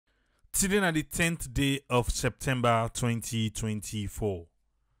Today na the 10th day of September 2024.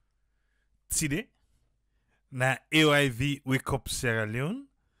 Today, na AYV Wake Up Sierra Leone,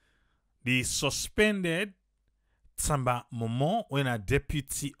 they suspended Tamba Momoh when a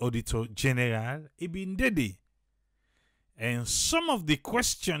Deputy Auditor General been dead. And some of the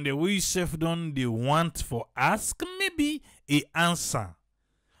questions that we self done they want for ask maybe a answer.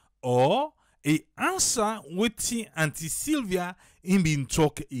 Or a answer waiting Auntie Sylvia in been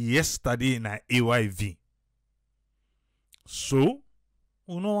talk yesterday in AYV. So,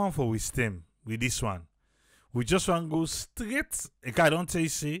 we no one for waste time with this one. We just want to go straight. I don't tell you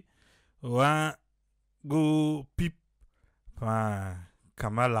say, want go peep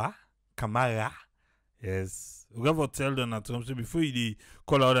Kamala. Yes. We have to tell them that before you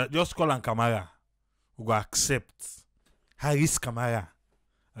call out, just call on Kamara. We go accept Harris Kamara.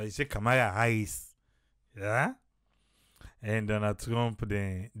 I say Kamara Harris. Yeah? And Donald Trump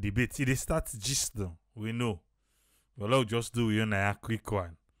the debate. They start gist though. We know. Well, I'll just do a quick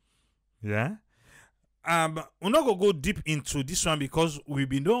one. Yeah? We're not gonna go deep into this one because we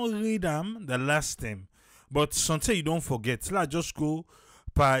been don't read them the last time. But something you don't forget. Let's just go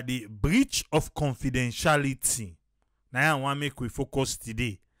by the breach of confidentiality. Now I want to make we focus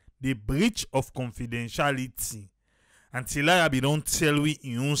today. The breach of confidentiality. Until I don't tell we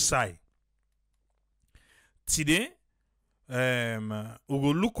in your side. Today, we go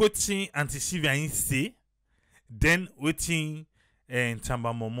look what Auntie Sylvia say, then waiting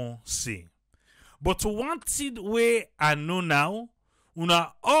Tamba Momoh say. But one thing way I know now,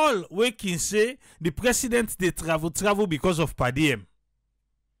 una all we can say the president they travel because of padiem.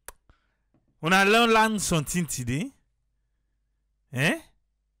 Una learn something today.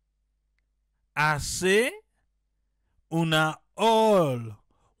 I say una all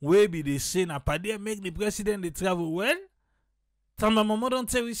we be the say na padiem make the president they travel well. Tamba Momoh don't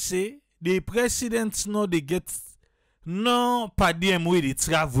tell we say the president no they get no padiem way they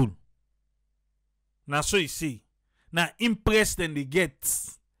travel. Now so you see. Now impressed and they get.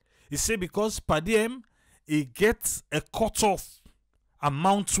 He say because per diem he gets a cutoff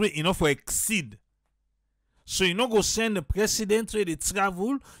amount way enough for exceed. So you no go send the president where they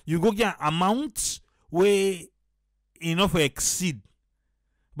travel, you go get an amount where enough for exceed.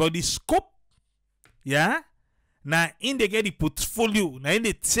 But the scope, yeah, now in they get the portfolio, now in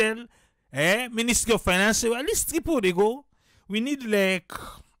they tell Ministry of Finance, well, at least triple they go. We need like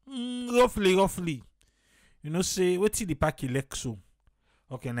roughly. You know, say, what is the pack elect so?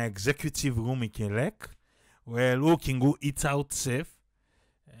 Okay, in executive room, it can elect. Well, we can go eat out safe.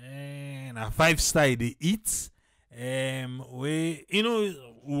 And a 5-star they eat. We, you know,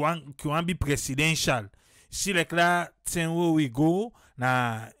 want to be presidential. See, like that, thing where we go,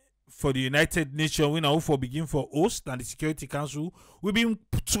 now, for the United Nations, we now for begin for host and the Security Council, we been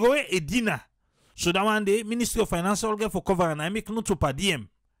throwing a dinner. So that one day, Ministry of Finance will get for cover and I make no to per diem.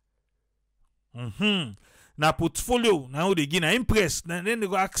 Na portfolio, now they get impressed. Then they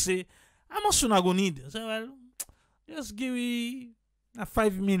go ask say, how much you go need? So well, just give me a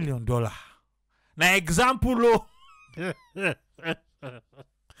 $5 million. Na example,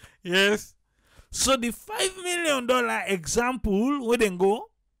 yes. So the $5 million example, where then go,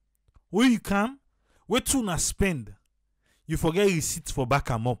 where you come, where to na spend, you forget receipts for back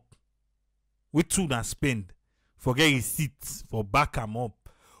them up. Where to na spend, forget receipts for back them up.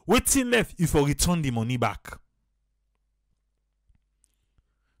 Waiting left if you return the money back.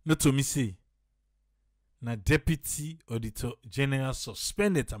 Not to me say, na Deputy Auditor General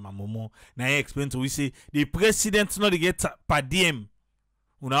suspended Tamba Momoh. Na I explain to we say the president not get per diem.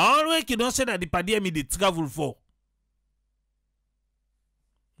 Una always you don't say that the per diem is the travel for.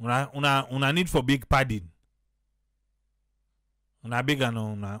 Una need for big padding. Una big and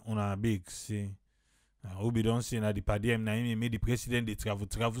una big see. Obi don't say that the per diem na him made the president they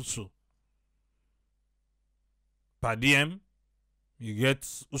travel so. Per diem, you get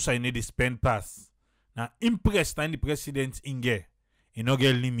also need the spend pass. Now impressed and the president in here. You no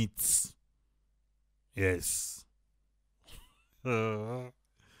get limits. Yes. Alright.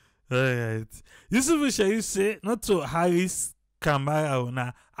 This is what you say, not to Harris Kamara or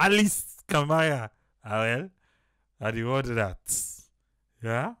na Alice Kamara. Well, I the word that.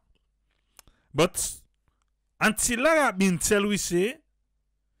 Yeah. But until Lara been tell we say,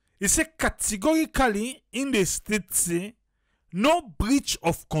 he say categorically in the state say, no breach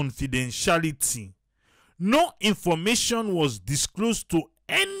of confidentiality. No information was disclosed to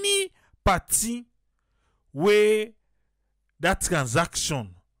any party where that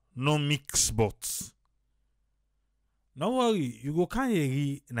transaction no mix but. No worry, you go can't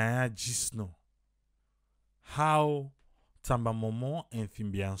hear na gist no. How Tamba Momoh and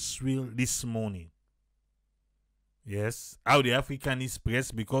Fabian Swill this morning. Yes, how the Africanist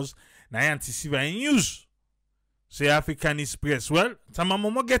press, because now anticipate news. Say Africanist press. Well, Tamba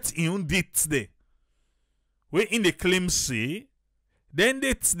Momoh gets in own dates there. Where in the claim say, then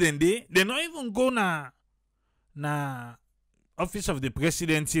dates then they not even go na office of the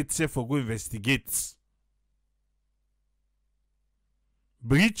presidency itself for go investigate.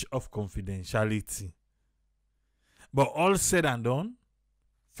 Breach of confidentiality. But all said and done,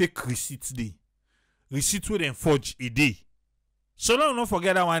 fake receipts day. Receipt with them forge a day. So long don't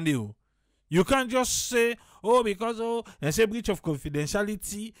forget that one day. You can't just say, oh, because they say breach of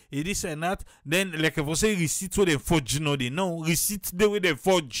confidentiality, this and that. Then like if you say receipt with them forge, no, they know receipt day with them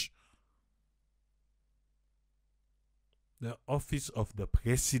forge. The office of the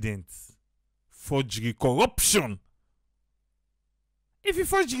president forgery corruption. If you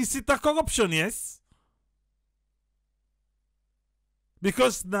forge receipt, a corruption, yes.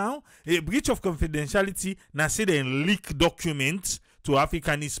 Because now, a breach of confidentiality, now say they leak documents to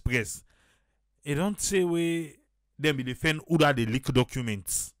Africanist press. It don't say we them be defend who are the leak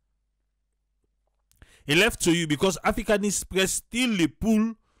documents. It left to you because Africanist press still they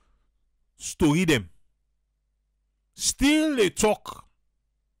pull story them. Still they talk.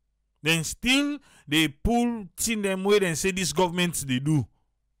 Then still they pull thing them way and say this government they do.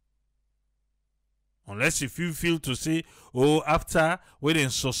 Unless if you feel to say, oh, after when they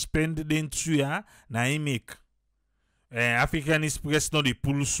suspend the 2 years, now he make Africanist press not they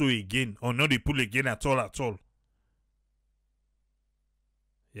pull so again, or not they pull again at all.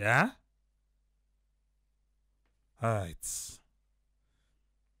 Yeah? Alright.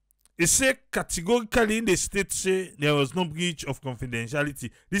 It say categorically in the state say there was no breach of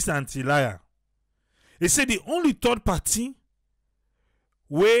confidentiality. This anti-liar. It say the only third party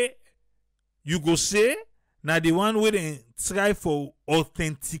where you go say now the one where they try for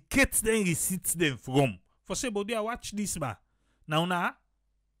authenticate them receipts them from. For say, but I watch this ba. Now,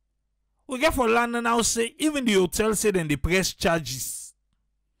 we get for land now say even the hotel say then the press charges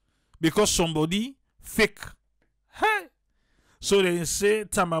because somebody fake. Hey. So they say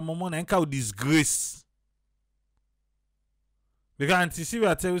Tamba Momoh na enka disgrace. Because Auntie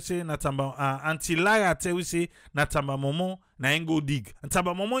Sylvia tell you say na Tamba Auntie Lara tell you say na Tamba Momoh na go dig. And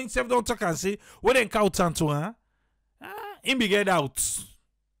Tamba Momoh himself don't talk and say what they enka tanto him be get out.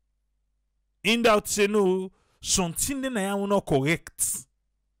 In doubt say no something na ya not correct.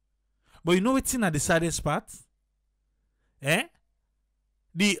 But you know what's in the saddest part?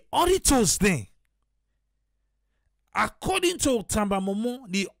 The auditors then. According to Tamba Momoh,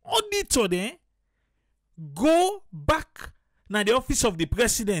 the auditor then go back na the office of the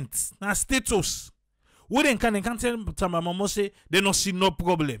president na status. Who then can tell Tamba Momoh say they no see no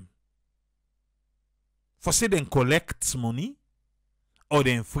problem. For say they collect money or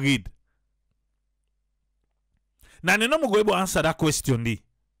they afraid. Now they no go able to answer that question dey.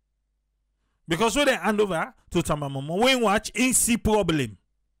 Because when they hand over to Tamba Momoh, when watch ain't see problem.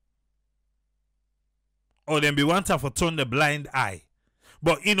 Or then be wanting for turn the blind eye.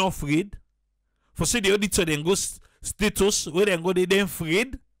 But in afraid. For say the auditor then go status where they go they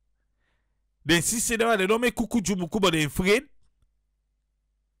afraid. Then see say they don't make kuku jumuku but they afraid.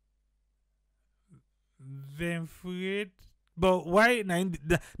 They afraid. But why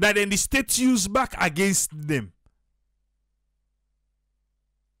that then the state use back against them?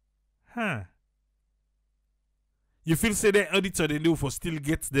 Huh. You feel say the auditor they do for still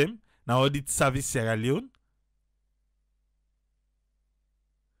get them? Now audit service Sierra Leone.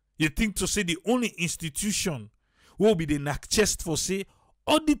 You think to say the only institution will be the knack chest for say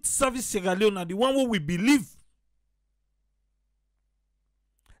audit service Sierra Leone are the one who we believe.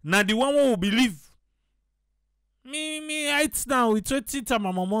 Now the one who believe. Me right now with what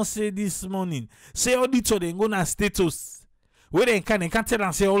Tamba Momoh say this morning. Say auditor they go na status. Where they can't tell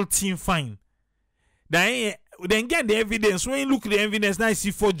and say all team fine. Then get the evidence. When you look at the evidence, now you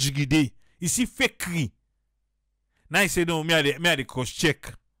see forgery day. You see fakery. Now you say no, me I the cross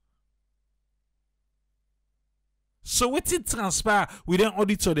check. So what it transpire with the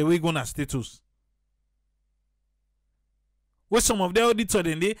auditor the way gonna status? Where some of the auditor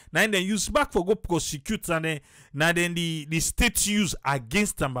then they now then use back for go prosecute and then now then the state use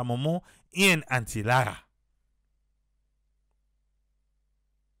against Tamba Momoh in Auntie Lara.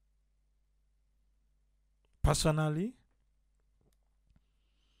 Personally,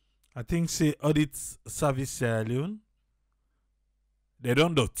 I think say audit service Sierra Leone, they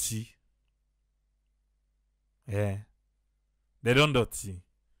don't dirty. Yeah. They don't dirty.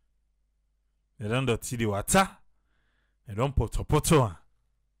 They don't dirty the water. They don't poto.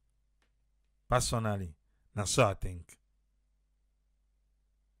 Personally, that's so I think.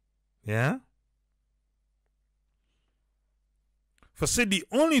 Yeah. For say the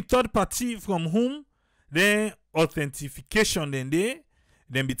only third party from whom the authentication then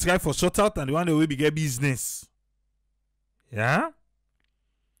be try for sort out and the one that will be get business. Yeah.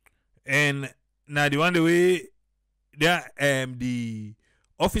 And now the one the way the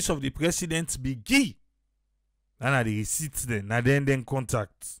office of the president be key. And the receipts then, now then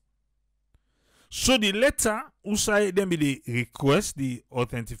contact. So the letter outside them be the request, the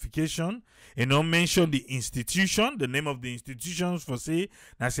authentication, and not mention the institution, the name of the institutions for say,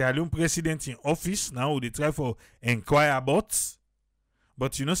 now say alone president in office, now they try for inquire about.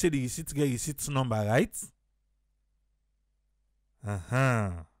 But you know say the receipt get receipt number, right?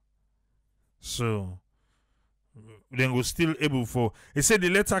 So then we're still able for. It said the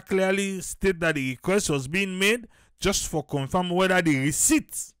letter clearly state that the request was being made just for confirm whether the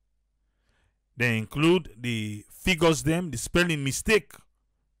receipts they include the figures them, the spelling mistake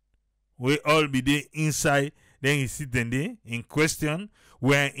will all be there inside then receipt then they in question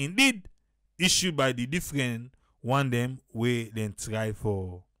were indeed issued by the different one them way then try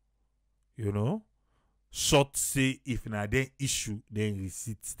for sort say if na then issue then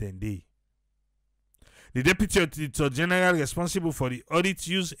receipts then they. The Deputy Auditor General responsible for the audit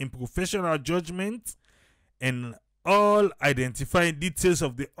used in professional judgment and all identifying details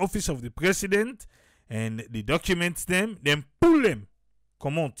of the office of the president and the documents them, then pull them,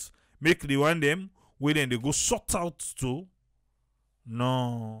 come out, make the one them where then they go sort out to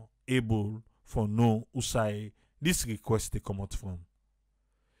no able for no usai this request they come out from.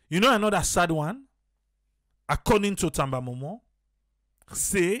 You know another sad one, according to Tamba Momoh,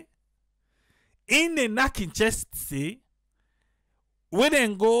 say in the knocking chest say when they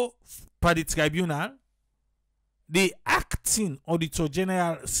go by the tribunal, the acting auditor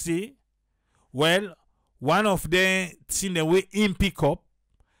general say, well, one of them thing the way in pick up,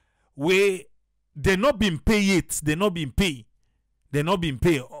 where they not been paid yet, they not been paid. They not been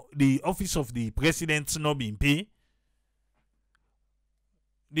paid. The office of the president not been paid.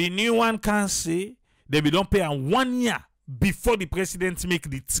 The new one can say they be don't pay 1 year before the president make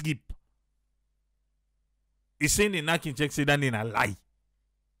the trip. He's saying the knocking check say that in a lie.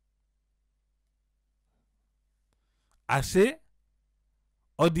 I say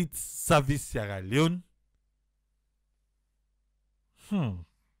audit service Sierra Leone.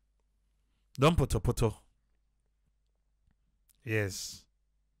 Don't poto. Yes.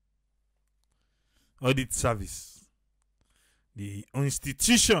 Audit service. The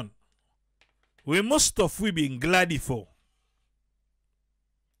institution where most of we been glad for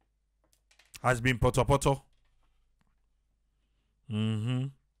has been poto.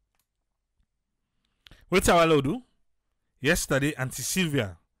 What our do? Yesterday, Auntie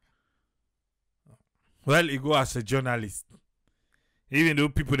Sylvia, well, he go as a journalist. Even though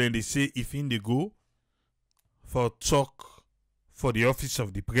people then they say if in they go for talk for the office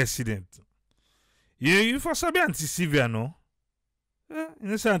of the president. You for sabi Auntie Sylvia, no? You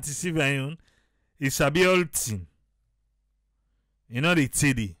know say Auntie Sylvia, it's sabi all thing. You know the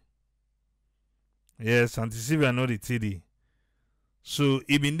TD. Yes, Auntie Sylvia know the TD. So,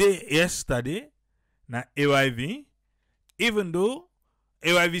 even there yesterday, na AYV, even though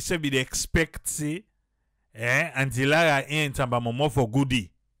AYV said they expect say, Auntie Lara and Tamba Momoh for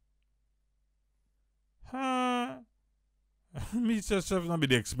goodie. Me yourself not be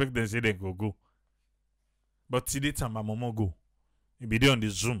the expect them say they go. But today Tamba Momoh go. He be there on the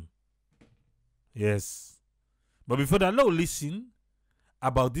Zoom. Yes. But before that, now listen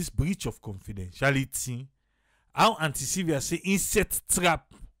about this breach of confidentiality. How Auntie Sylvia say insert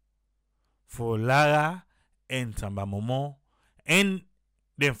trap for Lara and Tamba Momoh and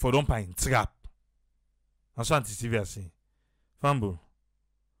then for don't in trap. That's what Auntie Sylvia say. Famble,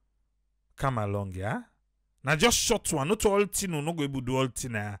 come along, yeah? Now just short one, not all thing, no go able to do all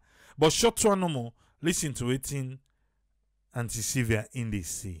thing, but short one no more. Listen to it in Auntie Sylvia in this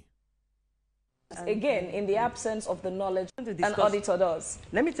say. Again, in the absence of the knowledge an auditor does.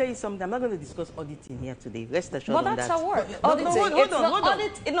 Let me tell you something. I'm not going to discuss auditing here today. Rest assured but on that's that. her work. Auditing.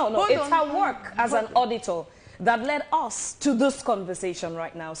 It's her work as an auditor that led us to this conversation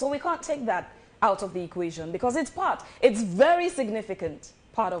right now. So we can't take that out of the equation because it's very significant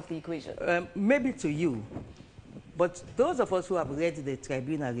part of the equation. Maybe to you, but those of us who have read the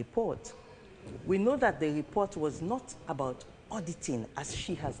tribunal report, we know that the report was not about auditing as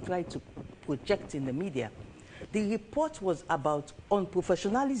she has tried to project in the media. The report was about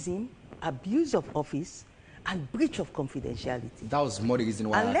unprofessionalism, abuse of office, and breach of confidentiality. That was more the reason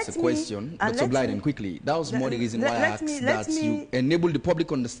why I asked the question. Dr. Blyden, quickly. That was more the reason why I asked that you enable the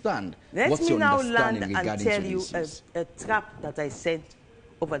public understand what's your understanding regarding Let me now land and tell you a trap that I sent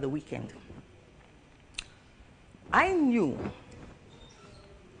over the weekend. I knew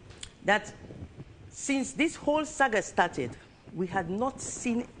that since this whole saga started, we had not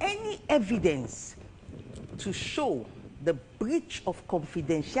seen any evidence to show the breach of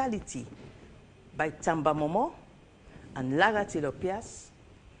confidentiality by Tamba Momoh and Lara Taylor-Pearce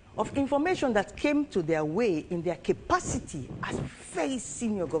of information that came to their way in their capacity as very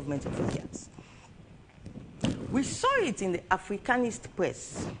senior government officials. We saw it in the Africanist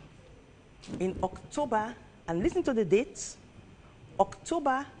press in October, and listen to the dates,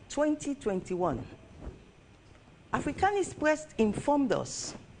 October 2021. Africanist press informed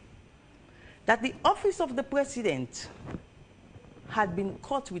us that the office of the president had been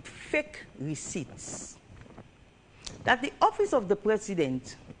caught with fake receipts. That the office of the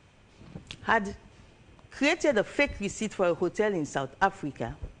president had created a fake receipt for a hotel in South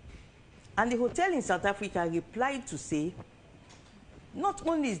Africa, and the hotel in South Africa replied to say, not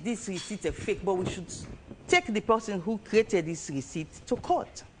only is this receipt a fake, but we should take the person who created this receipt to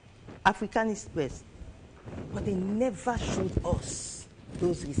court. Africanist press. But they never showed us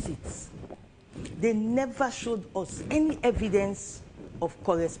those receipts. They never showed us any evidence of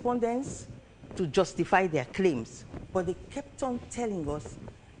correspondence to justify their claims. But they kept on telling us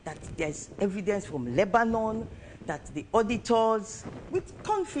that there's evidence from Lebanon, that the auditors, with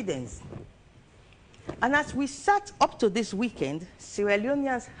confidence. And as we sat up to this weekend, Sierra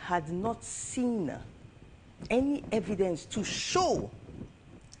Leoneans had not seen any evidence to show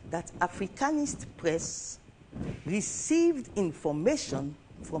that Africanist press received information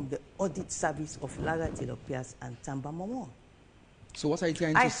from the audit service of Lara Taylor-Pearce and Tamba Momoh. So what are you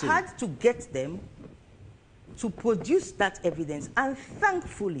trying to say? I had to get them to produce that evidence, and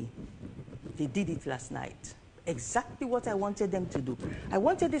thankfully, they did it last night. Exactly what I wanted them to do. I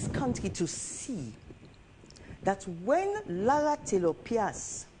wanted this country to see that when Lara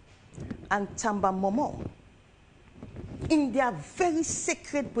Taylor-Pearce and Tamba Momoh, in their very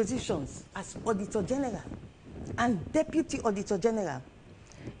sacred positions as Auditor General and Deputy Auditor General,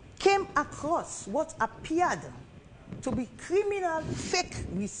 came across what appeared to be criminal fake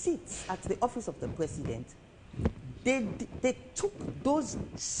receipts at the office of the president, they took those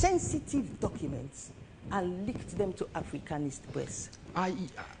sensitive documents and leaked them to Africanist press.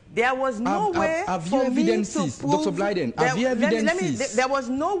 There was no way for me to prove... Dr. Blyden, have you evidences? There was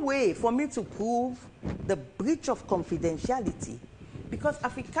no way for me to prove the breach of confidentiality, because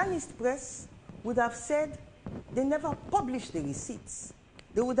Africanist press would have said they never published the receipts.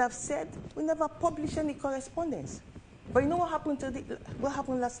 They would have said, we never published any correspondence. But you know what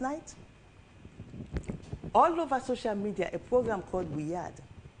happened last night? All over social media, a program called We Had,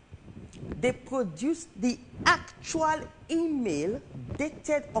 they produced the actual email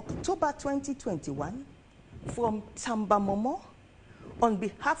dated October 2021 from Tamba Momoh on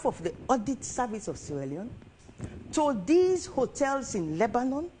behalf of the Audit Service of Sierra Leone to these hotels in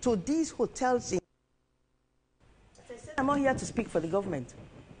Lebanon, to these hotels in... As I said, I'm not here to speak for the government.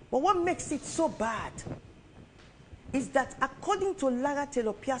 But what makes it so bad is that according to Lara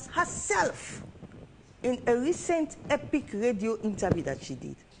Taylor-Pearce herself, in a recent Epic radio interview that she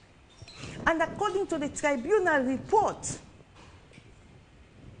did, and according to the tribunal report,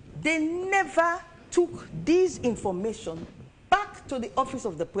 they never took this information back to the office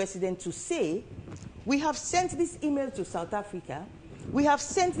of the president to say, we have sent this email to South Africa, we have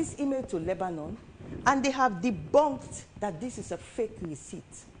sent this email to Lebanon, and they have debunked that this is a fake receipt.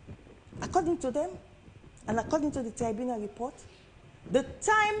 According to them, and according to the tribunal report, the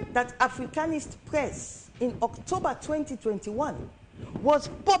time that Africanist press in October 2021 was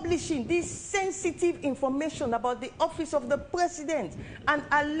publishing this sensitive information about the office of the president and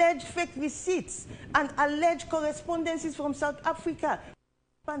alleged fake receipts and alleged correspondences from South Africa.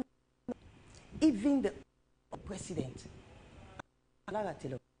 Even the president, Lara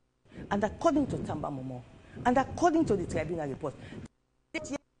Taylor, and according to Tamba Momoh, and according to the tribunal report,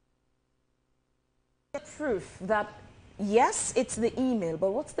 proof that, yes, it's the email,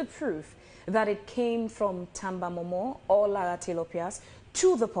 but what's the proof that it came from Tamba Momoh or Lara Taylor-Pearce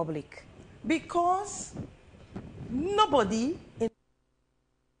to the public? Because nobody in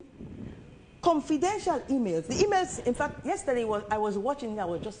confidential emails, the emails, in fact, yesterday I was watching, I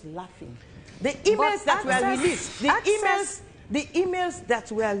was just laughing. The emails that were released, the emails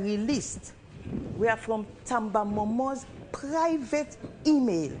that were released were from Tamba Momoh's private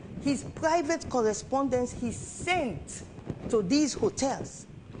email, his private correspondence he sent to these hotels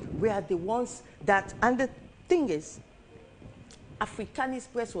were the ones that, and the thing is,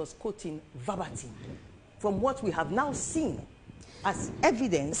 Africanist press was quoting verbatim from what we have now seen as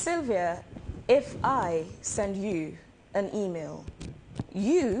evidence. Sylvia, if I send you an email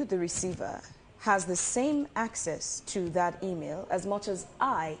you, the receiver, has the same access to that email as much as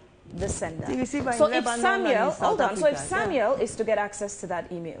I, the sender. The receiver so in if Lebanon Samuel, and hold on, South so if Africa, Samuel is to get access to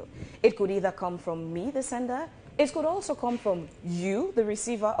that email, it could either come from me, the sender, it could also come from you, the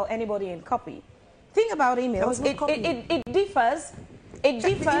receiver, or anybody in copy. Think about emails. It differs. It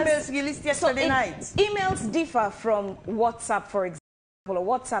differs. The emails released yesterday night. Emails differ from WhatsApp, for example,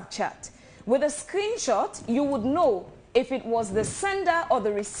 or WhatsApp chat. With a screenshot, you would know if it was the sender or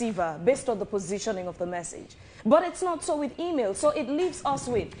the receiver based on the positioning of the message. But it's not so with email. So it leaves us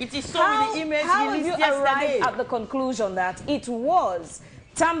with... It is so with the emails how released have you arrived yesterday at the conclusion that it was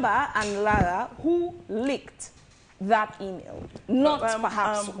Tamba and Lara who leaked that email, not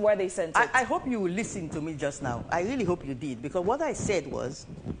perhaps where they sent it? I hope you will listen to me just now. I really hope you did, because what I said was,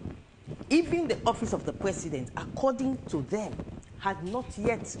 even the office of the president, according to them, had not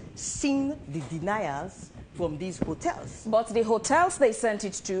yet seen the denials from these hotels. But the hotels they sent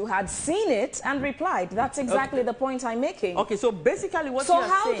it to had seen it and replied. That's exactly the point I'm making. Okay, so basically what you are saying...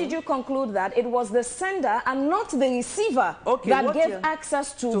 So how did you conclude that it was the sender and not the receiver that gave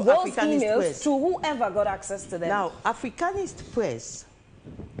access to those emails press. To whoever got access to them? Now, Africanist Press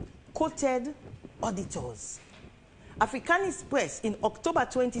quoted auditors. Africanist Press in October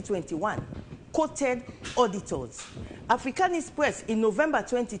 2021 quoted auditors. Africanist Press in November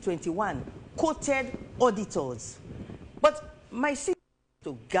 2021 quoted auditors. But my sister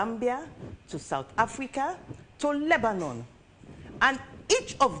to Gambia, to South Africa, to Lebanon. And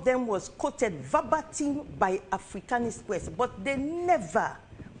each of them was quoted verbatim by Africanist Press, but they never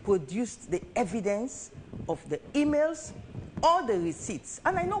produced the evidence of the emails or the receipts.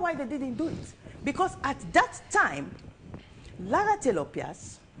 And I know why they didn't do it. Because at that time, Lara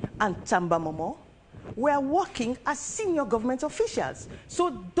Taylor-Pearce and Tamba Momoh were working as senior government officials.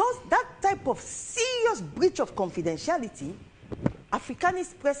 So that type of serious breach of confidentiality,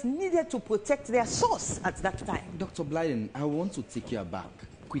 Africanist Press needed to protect their source at that time. Dr. Blyden, I want to take you back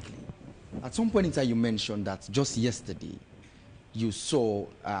quickly. At some point in time, you mentioned that just yesterday, you saw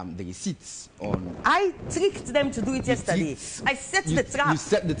the receipts on... I tricked them to do it yesterday. I set the trap. You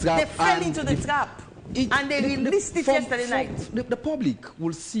set the trap. They fell into the trap. And they released it yesterday night. The public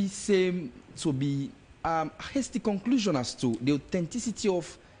will see same to be a hasty conclusion as to the authenticity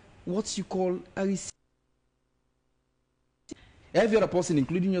of what you call a receipt. Every other person,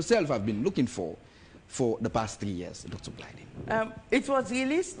 including yourself, have been looking for the past 3 years, Dr. Blyden. It was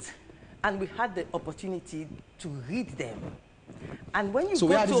released, and we had the opportunity to read them. And when you so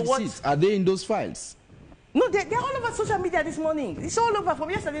go where are to these receipts? Are they in those files? No, they're all over social media this morning. It's all over from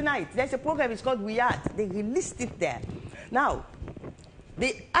yesterday night. There's a program, it's called We Are. They released it there. Now,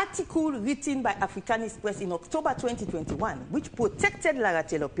 the article written by Africanist Press in October 2021, which protected Lara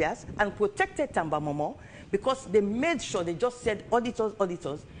Taylor-Pearce and protected Tamba Momoh, because they made sure, they just said auditors,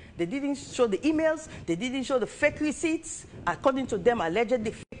 auditors. They didn't show the emails, they didn't show the fake receipts, according to them,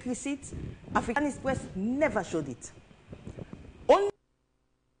 allegedly fake receipts. Africanist Press never showed it. Only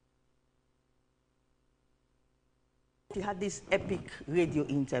she had this epic radio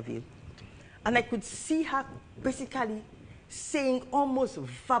interview, and I could see her basically saying almost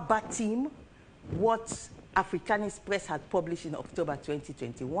verbatim what Africanist Press had published in October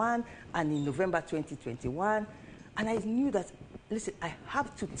 2021 and in November 2021. And I knew that, listen, I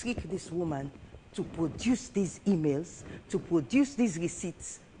have to trick this woman to produce these emails, to produce these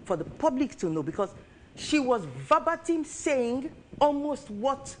receipts for the public to know, because she was verbatim saying almost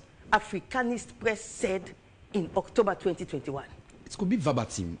what Africanist Press said in October 2021. It could be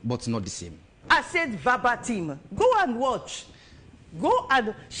verbatim, but not the same. I said verbatim. Go and watch. Go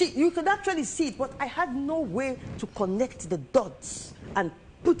and you could actually see it, but I had no way to connect the dots and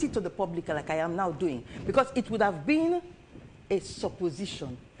put it to the public like I am now doing, because it would have been a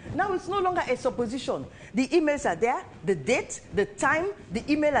supposition. Now it's no longer a supposition. The emails are there, the date, the time, the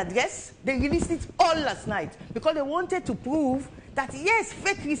email address. They released it all last night because they wanted to prove that, yes,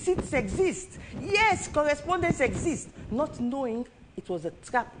 fake receipts exist. Yes, correspondence exists, not knowing it was a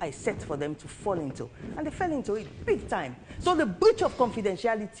trap I set for them to fall into. And they fell into it big time. So the breach of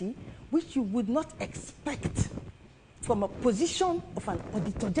confidentiality, which you would not expect from a position of an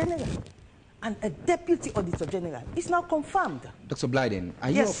Auditor General and a Deputy Auditor General, is now confirmed. Dr. Blyden,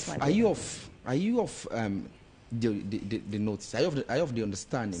 are you of the notice? Are you of the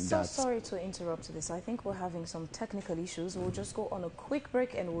understanding that... So sorry to interrupt this. I think we're having some technical issues. We'll just go on a quick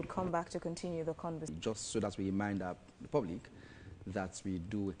break and we'll come back to continue the conversation. Just so that we remind the public that we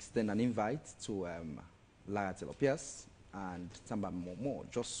do extend an invite to Lara Taylor-Pearce and Tamba Momoh,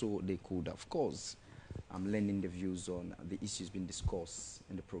 just so they could, of course, lending the views on the issues being discussed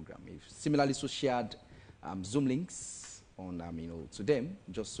in the program. We've similarly so shared Zoom links on, to them,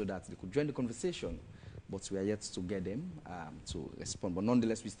 just so that they could join the conversation. But we are yet to get them to respond. But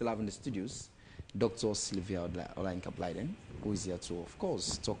nonetheless, we still have in the studios Dr. Sylvia Blyden, who is here to, of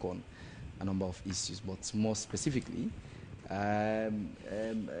course, talk on a number of issues, but more specifically,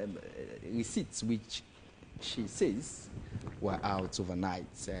 receipts which she says were out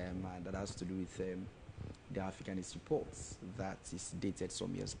overnight, and that has to do with the Africanist reports that is dated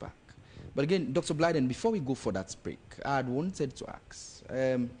some years back. But again, Dr. Blyden, before we go for that break, I had wanted to ask,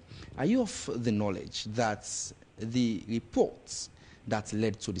 are you of the knowledge that the reports that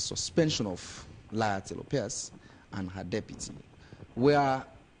led to the suspension of Lara Taylor-Pearce and her deputy were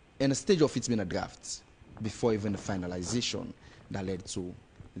in a stage of it being a draft before even the finalization that led to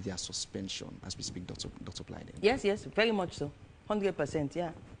their suspension as we speak, Dr. Blyden? Yes, very much so. 100%,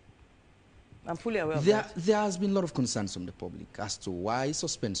 yeah. I'm fully aware of that. There has been a lot of concerns from the public as to why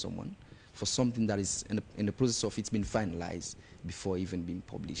suspend someone for something that is in the process of it being finalized before even being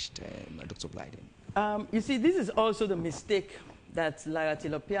published, Dr. Blyden. You see, this is also the mistake that Lara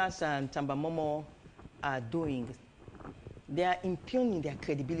Taylor-Pearce and Tamba Momoh are doing. They are impugning their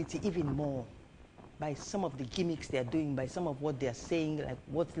credibility even more by some of the gimmicks they are doing, by some of what they are saying, like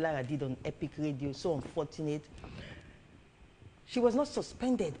what Lara did on Epic Radio, so unfortunate. She was not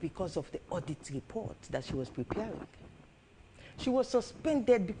suspended because of the audit report that she was preparing. She was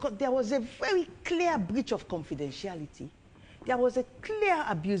suspended because there was a very clear breach of confidentiality. There was a clear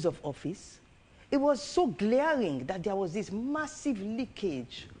abuse of office. It was so glaring that there was this massive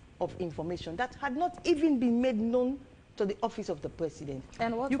leakage of information that had not even been made known to the office of the president.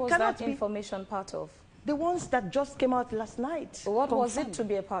 And what was that information part of? The ones that just came out last night. What was it to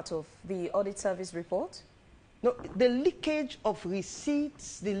be a part of? The audit service report? No, the leakage of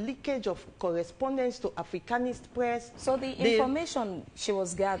receipts, the leakage of correspondence to Africanist press. So the information she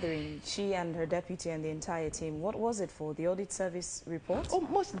was gathering, she and her deputy and the entire team, what was it for? The audit service report? Oh,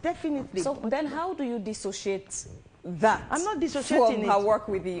 most definitely. So then how do you dissociate that I'm not dissociating from her work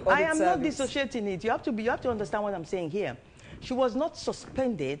with the audit service? I am not dissociating it. You have to understand what I'm saying here. She was not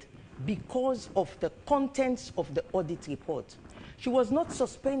suspended because of the contents of the audit report. She was not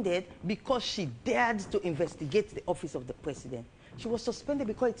suspended because she dared to investigate the office of the president. She was suspended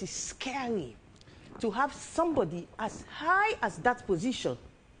because it is scary to have somebody as high as that position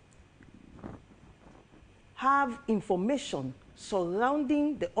have information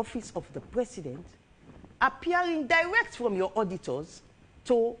surrounding the office of the president appearing direct from your auditors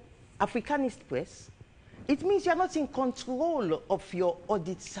to Africanist press. It means you're not in control of your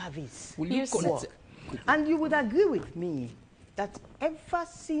audit service. Will you work. And you would agree with me that ever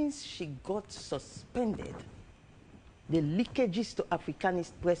since she got suspended, the leakages to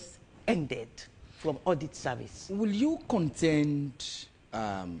Africanist press ended from audit service. Will you contend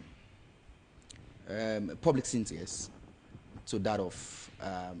public's interest to that of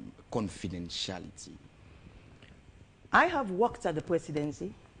confidentiality? I have worked at the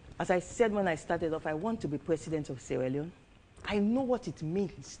presidency. As I said when I started off, I want to be president of Sierra Leone. I know what it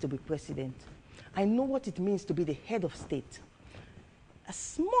means to be president. I know what it means to be the head of state. A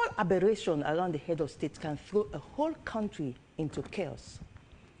small aberration around the head of state can throw a whole country into chaos.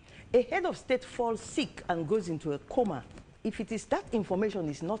 A head of state falls sick and goes into a coma. If it is that information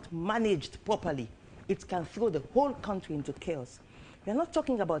is not managed properly, it can throw the whole country into chaos. We are not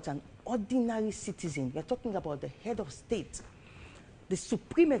talking about an ordinary citizen. We are talking about the head of state, the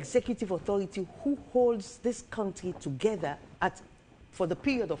supreme executive authority who holds this country together for the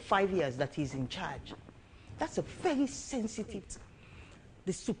period of 5 years that he's in charge. That's a very sensitive.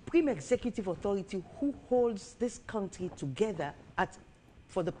 The supreme executive authority who holds this country together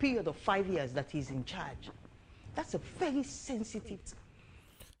for the period of 5 years that he's in charge. That's a very sensitive.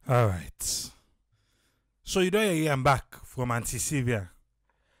 All right. So you don't hear I'm back from Auntie Sylvia.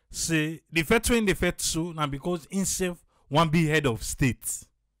 Say the first one the first so now because himself won't be head of state.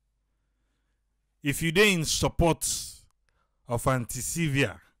 If you dey in support of Auntie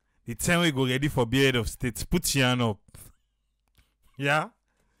Sylvia, the time we go ready for be head of state, put your hand up. Yeah?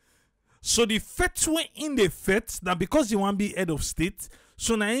 So the first one in the first, that because he want be head of state,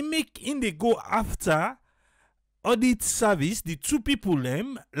 so now he make in the go after audit service, the two people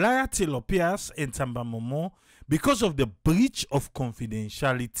Lara Taylor-Pearce and Tamba Momoh, because of the breach of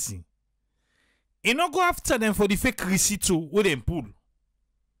confidentiality. He no go after them for the fake receipt where they pull.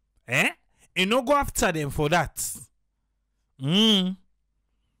 He no go after them for that.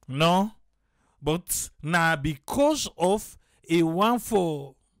 No. But now because of a one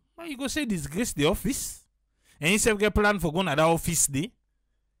for, well, you go say disgrace the office. And he say get plan for going to that office day.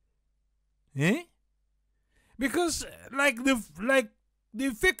 Because like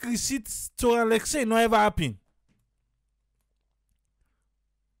the fake receipts to Alexei no ever happen.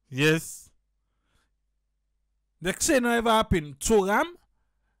 Yes. The say no ever happen to Ram,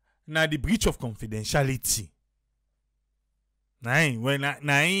 na the breach of confidentiality. When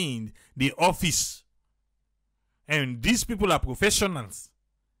in the office, and these people are professionals,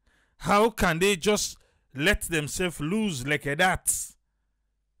 how can they just let themselves loose like that?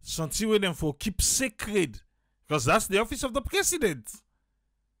 Something with them for keep sacred, because that's the office of the president.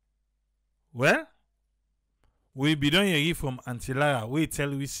 Well, we be done hear from Auntie Lara. We tell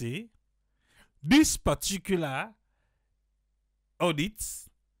we say this particular audit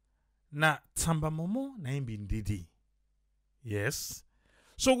na Tamba Momoh na him been didi. Yes.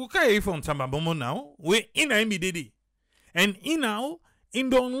 So we can hear from Tamba Momoh now. We in him be didi. And in now, in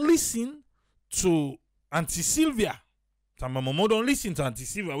don't listen to Auntie Sylvia. Tamba Momoh don't listen to Auntie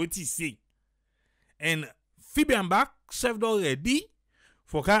Sylvia what he say. And Phoebe and back served already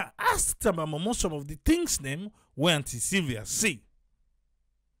for her ask Tamba Momoh some of the things them where Auntie Sylvia say.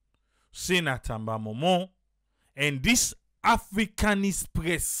 Say na Tamba Momoh and this Africanist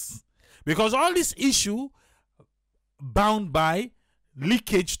press. Because all this issue bound by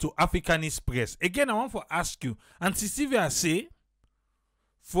leakage to Africanist press. Again, I want to ask you, Auntie Sylvia say,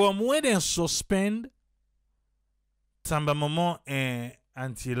 from when they suspend Tamba Momoh and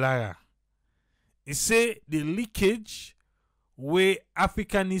Auntie Lara, he say the leakage where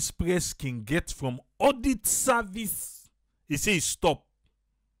Africanist press can get from audit service, he say stop.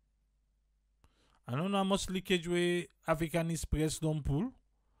 I don't know how much leakage where Africanist press don't pull,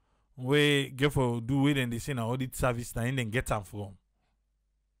 where get for do it and they say na audit service and then get them from.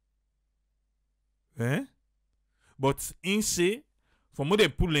 But in say, from what they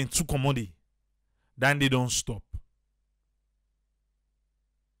pull in two commodity, then they don't stop.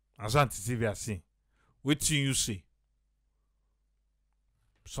 As Auntie Sylvia say, what do you say?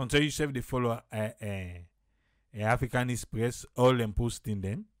 Sometimes you say they follow Africanist press, all them posting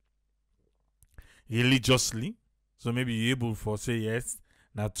them religiously. So maybe you're able to say yes.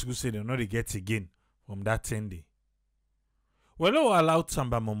 Now true say they're not to get again from that 10 day. Well, I allow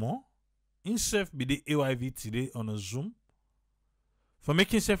Tamba Momoh himself be the AYV today on a Zoom for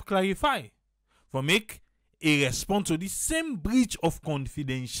making himself clarify, for make a response to the same breach of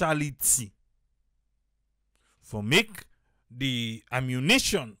confidentiality, for make the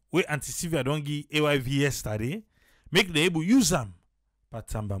ammunition where Auntie Sylvia don't give AYV yesterday, make the able use them. But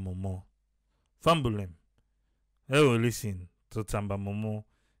Tamba Momoh fumble them. They will listen to Tamba Momoh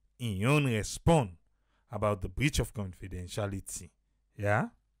in your own response about the breach of confidentiality. Yeah?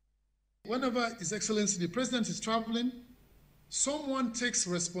 Whenever His Excellency the President is traveling, someone takes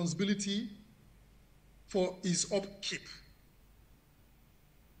responsibility for his upkeep.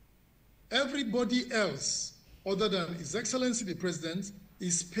 Everybody else, other than His Excellency the President,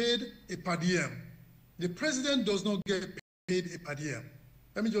 is paid a per diem. The President does not get paid a per diem.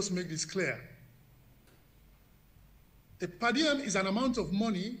 Let me just make this clear. A per diem is an amount of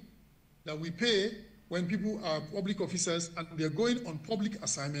money that we pay when people are public officers and they're going on public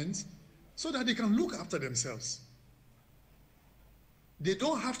assignments so that they can look after themselves. They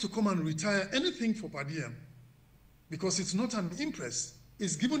don't have to come and retire anything for per diem because it's not an interest.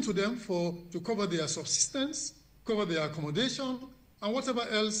 It's given to them to cover their subsistence, cover their accommodation, and whatever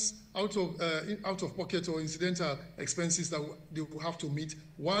else out of pocket or incidental expenses that they will have to meet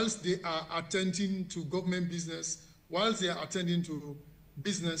whilst they are attending to government business, whilst they are attending to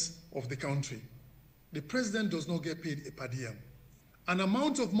business of the country. The President does not get paid a per diem. An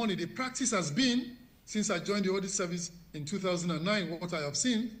amount of money, the practice has been, since I joined the audit service in 2009, what I have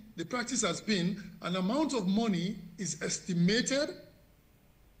seen, the practice has been an amount of money is estimated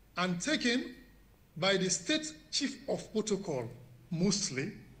and taken by the state chief of protocol,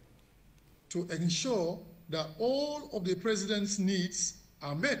 mostly, to ensure that all of the President's needs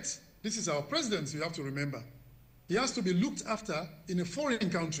are met. This is our President, you have to remember. He has to be looked after in a foreign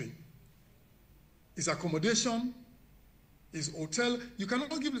country. His accommodation, his hotel. You cannot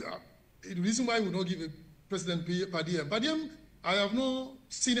give the reason why we will not give a President per diem. Per diem, I have not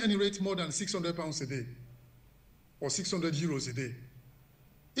seen any rate more than £600 a day or 600 euros a day.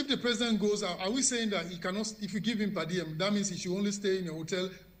 If the President goes out, are we saying that he cannot, if you give him per diem, that means he should only stay in a hotel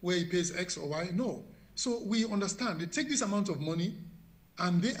where he pays X or Y? No. So we understand. They take this amount of money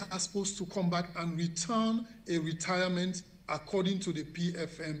and they are supposed to come back and return a retirement according to the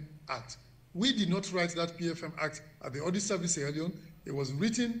PFM Act. We did not write that PFM Act at the Audit Service in Leone. It was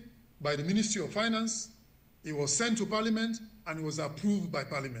written by the Ministry of Finance, it was sent to Parliament, and it was approved by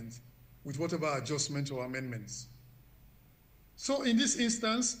Parliament with whatever adjustment or amendments. So in this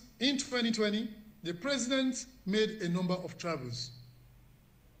instance, in 2020, the President made a number of travels.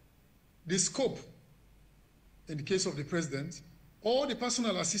 The scope, in the case of the President, or the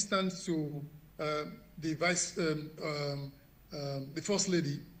personal assistant to the First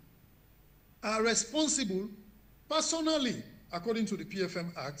Lady are responsible personally, according to the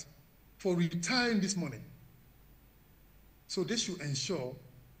PFM Act, for retiring this money. So they should ensure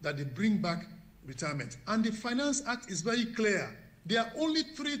that they bring back retirement. And the Finance Act is very clear. There are only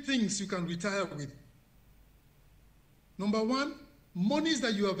 3 things you can retire with. Number 1, monies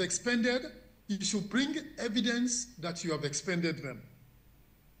that you have expended, you should bring evidence that you have expended them,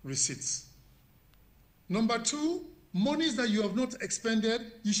 receipts. Number 2, monies that you have not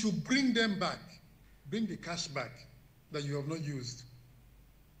expended, you should bring them back. Bring the cash back that you have not used.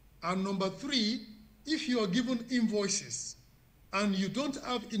 And number 3, if you are given invoices and you don't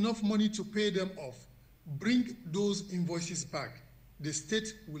have enough money to pay them off, bring those invoices back. The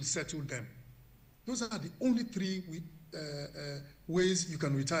state will settle them. Those are the only 3 ways you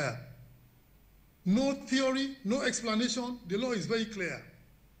can retire. No theory, no explanation. The law is very clear.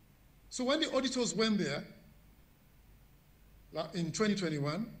 So when the auditors went there in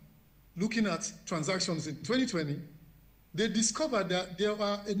 2021, looking at transactions in 2020, they discovered that there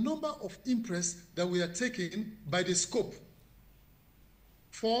were a number of interests that were taken by the scope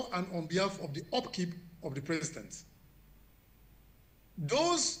for and on behalf of the upkeep of the president.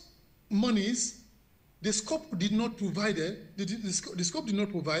 Those monies, the scope did not provide the scope did not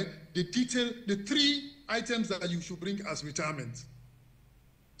provide the detail, the 3 items that you should bring as retirement.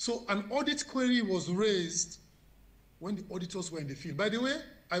 So an audit query was raised when the auditors were in the field. By the way,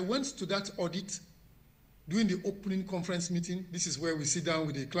 I went to that audit during the opening conference meeting. This is where we sit down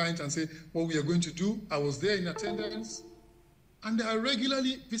with the client and say what we are going to do. I was there in attendance, and I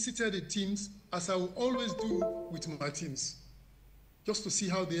regularly visited the teams, as I will always do with my teams, just to see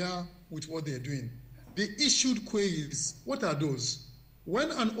how they are with what they are doing. They issued queries. What are those?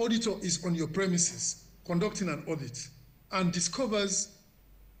 When an auditor is on your premises conducting an audit and discovers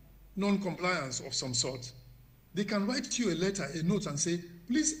non-compliance of some sort, they can write you a letter, a note, and say,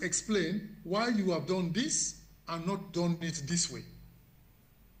 please explain why you have done this and not done it this way.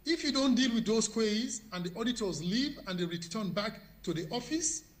 If you don't deal with those queries and the auditors leave and they return back to the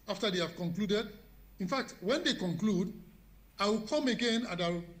office after they have concluded, in fact, when they conclude, I will come again, and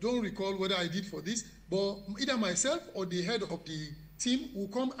I don't recall whether I did for this, but either myself or the head of the team will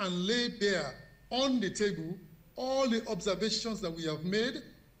come and lay bare on the table all the observations that we have made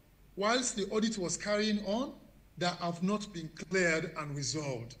whilst the audit was carrying on that have not been cleared and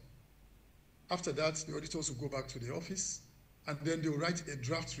resolved. After that, the auditors will go back to the office, and then they will write a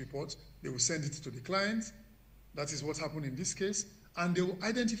draft report. They will send it to the client. That is what happened in this case. And they will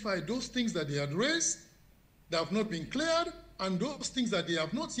identify those things that they had raised that have not been cleared, and those things that they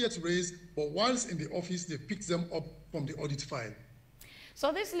have not yet raised, but whilst in the office, they picked them up from the audit file.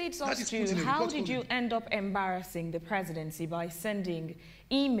 So this leads us to, how did you end up embarrassing the presidency by sending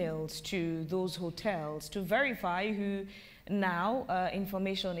emails to those hotels to verify who now,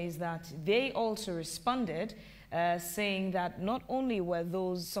 information is that they also responded saying that not only were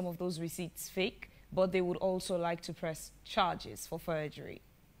some of those receipts fake, but they would also like to press charges for forgery?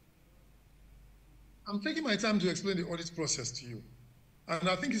 I'm taking my time to explain the audit process to you. And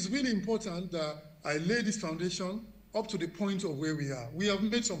I think it's really important that I lay this foundation up to the point of where we are. We have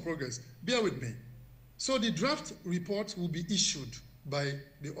made some progress. Bear with me. So the draft report will be issued by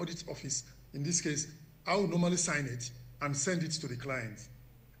the audit office. In this case, I will normally sign it and send it to the client.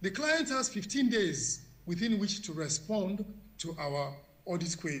 The client has 15 days within which to respond to our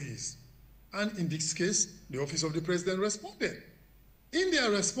audit queries. And in this case, the Office of the President responded. In their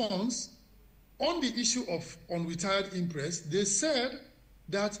response, on the issue of unretired interest, they said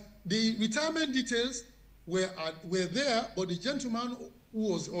that the retirement details were there, but the gentleman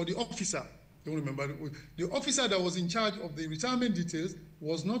who was, or the officer, I don't remember, the officer that was in charge of the retirement details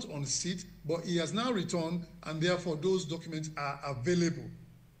was not on seat, but he has now returned, and therefore those documents are available.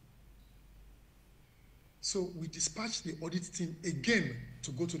 So we dispatched the audit team again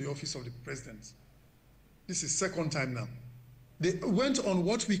to go to the Office of the President. This is second time now. They went on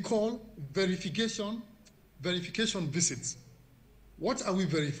what we call verification visits. What are we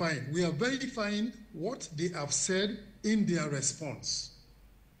verifying? We are verifying what they have said in their response.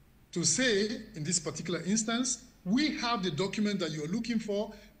 To say, in this particular instance, we have the document that you're looking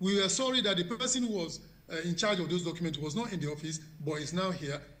for. We are sorry that the person who was in charge of those documents was not in the office, but is now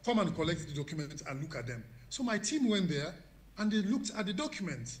here. Come and collect the documents and look at them. So my team went there and they looked at the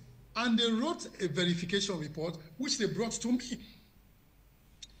documents. And they wrote a verification report, which they brought to me.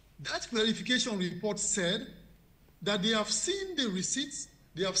 That verification report said that they have seen the receipts,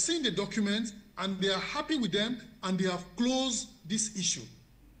 they have seen the documents, and they are happy with them, and they have closed this issue.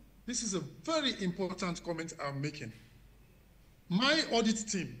 This is a very important comment I'm making. my audit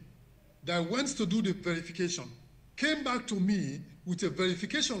team that went to do the verification came back to me with a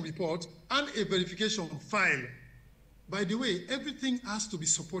verification report and a verification file. By the way, everything has to be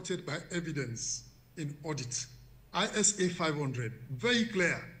supported by evidence in audit. ISA 500, very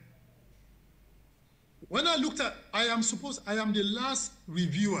clear. When I looked at, I am the last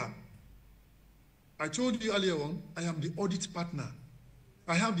reviewer. I told you earlier on, I am the audit partner.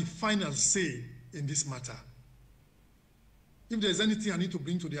 I have the final say in this matter. If there's anything I need to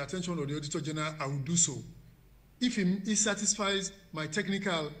bring to the attention of the Auditor General, I will do so. If he satisfies my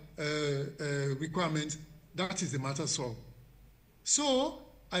technical requirement, that is the matter solved. So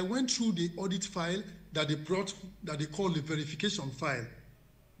I went through the audit file that they brought, that they call the verification file,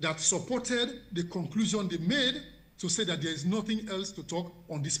 that supported the conclusion they made to say that there is nothing else to talk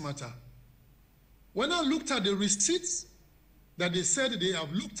on this matter. When I looked at the receipts that they said they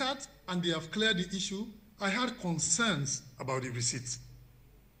have looked at and they have cleared the issue, I had concerns about the receipts.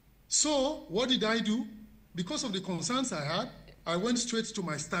 So what did I do? Because of the concerns I had, I went straight to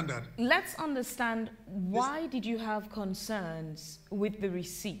my standard. Let's understand, why did you have concerns with the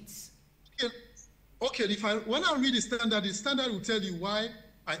receipts? Okay, when I read the standard will tell you why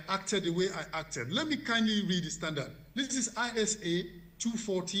I acted the way I acted. Let me kindly read the standard. This is ISA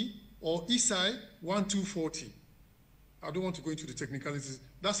 240 or ESI 1240. I don't want to go into the technicalities.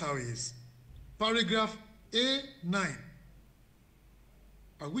 That's how it is. Paragraph A9.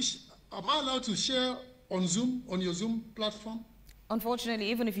 Am I allowed to share on Zoom, on your Zoom platform? Unfortunately,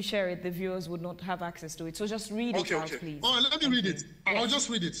 even if you share it, the viewers would not have access to it. So just read it out, please. Oh, let me read it. I'll just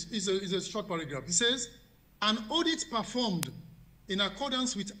read it. It's a short paragraph. It says, an audit performed in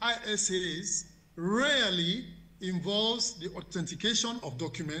accordance with ISAs rarely involves the authentication of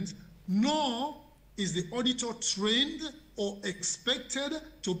documents, nor is the auditor trained or expected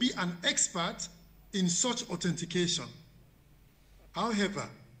to be an expert in such authentication. However,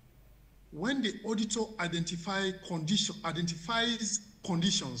 when the auditor identifies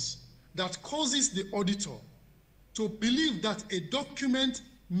conditions that causes the auditor to believe that a document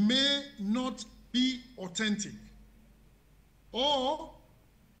may not be authentic, or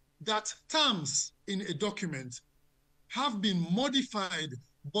that terms in a document have been modified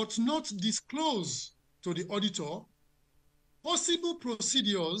but not disclosed to the auditor, possible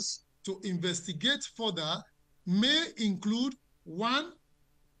procedures to investigate further may include: 1,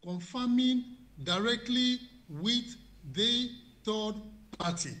 confirming directly with the third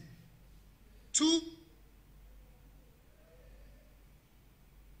party. 2,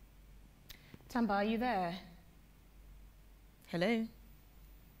 Tamba, are you there? Hello?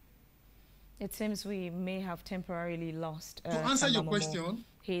 It seems we may have temporarily lost to answer Tamba your Momoh. question,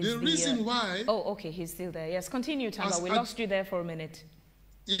 the reason why... Oh, okay, he's still there. Yes, continue, Tamba. We lost you there for a minute.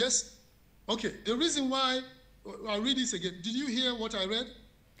 Yes. Okay, the reason why... I'll read this again. Did you hear what I read?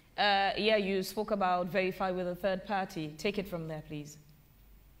 Yeah, you spoke about verify with a third party. Take it from there, please.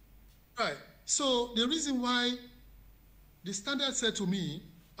 Right. So the reason why the standard said to me,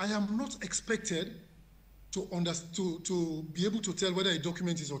 I am not expected to be able to tell whether a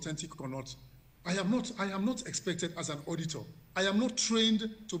document is authentic or not. I am not expected as an auditor. I am not trained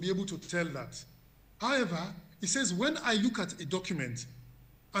to be able to tell that. However, it says when I look at a document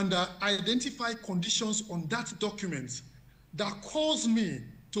and I identify conditions on that document that cause me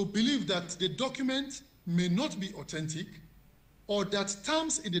to believe that the document may not be authentic, or that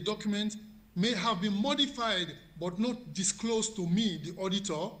terms in the document may have been modified but not disclosed to me, the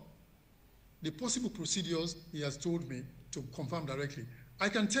auditor, the possible procedures he has told me to confirm directly. I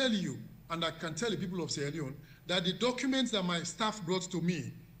can tell you, and I can tell the people of Sierra Leone, that the documents that my staff brought to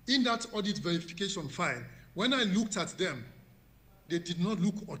me in that audit verification file, when I looked at them, they did not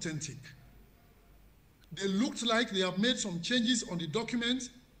look authentic. They looked like they have made some changes on the document,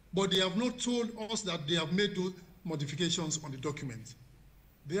 but they have not told us that they have made those modifications on the document.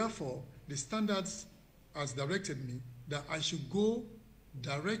 Therefore, the standards has directed me that I should go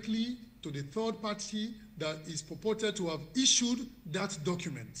directly to the third party that is purported to have issued that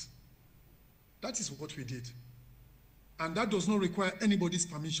document. That is what we did. And that does not require anybody's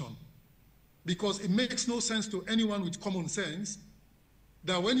permission, because it makes no sense to anyone with common sense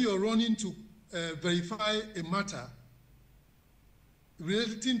that when you're running to verify a matter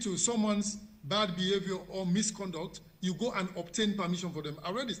relating to someone's bad behavior or misconduct, you go and obtain permission for them. I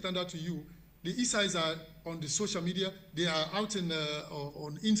read the standard to you. The ESIs are on the social media. They are out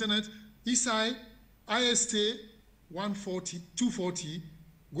on internet. ESI, ISA 240,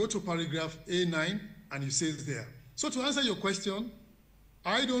 go to paragraph A9, and it says there. So to answer your question,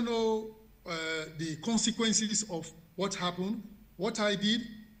 I don't know the consequences of what happened. What I did,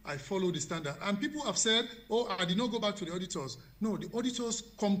 I follow the standard. And people have said, oh, I did not go back to the auditors. No, the auditors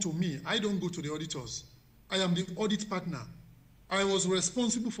come to me. I don't go to the auditors. I am the audit partner. I was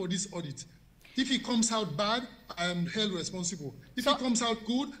responsible for this audit. If it comes out bad, I am held responsible. If it comes out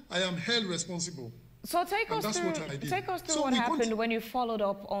good, I am held responsible. So take us through what happened when you followed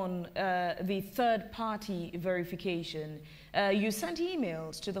up on the third-party verification. You sent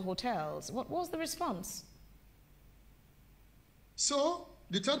emails to the hotels. What was the response? So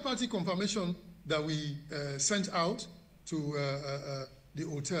the third-party confirmation that we sent out to the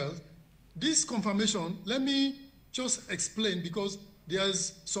hotel, this confirmation, let me just explain, because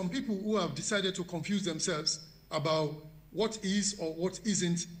there's some people who have decided to confuse themselves about what is or what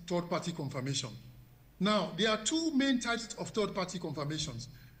isn't third-party confirmation. Now, there are two main types of third-party confirmations.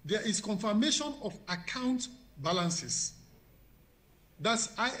 There is confirmation of account balances. That's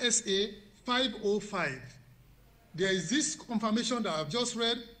ISA 505. There is this confirmation that I've just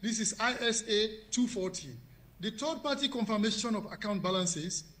read. This is ISA 240. The third-party confirmation of account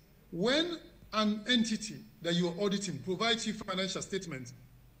balances, when an entity that you are auditing provides you financial statements,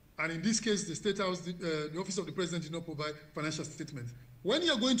 and in this case, the State House, the Office of the President did not provide financial statements. When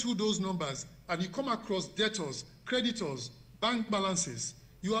you're going through those numbers and you come across debtors, creditors, bank balances,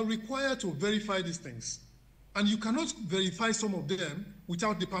 you are required to verify these things. And you cannot verify some of them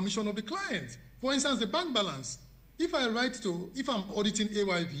without the permission of the client. For instance, the bank balance. If I'm auditing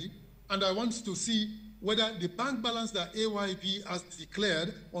AYV and I want to see whether the bank balance that AYV has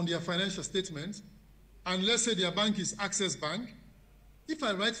declared on their financial statements, and let's say their bank is Access Bank, if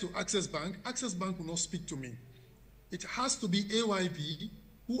I write to Access Bank will not speak to me. It has to be AYV,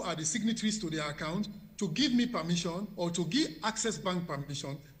 who are the signatories to their account, to give me permission or to give Access Bank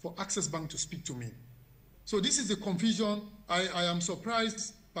permission for Access Bank to speak to me. So this is the confusion. I am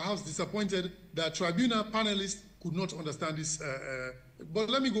surprised, perhaps disappointed, that tribunal panelists could not understand this. But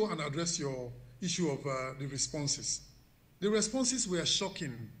let me go and address your issue of the responses. The responses were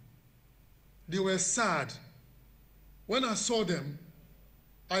shocking. They were sad. When I saw them,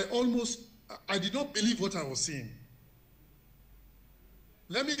 I did not believe what I was seeing.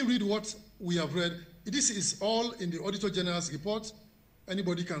 Let me read what we have read. This is all in the Auditor General's report.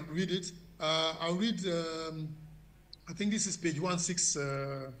 Anybody can read it. I'll read, I think this is page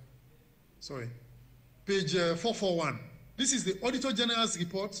 441. This is the Auditor General's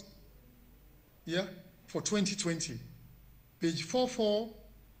report, for 2020. Page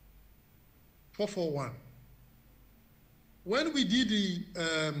 441. When we did the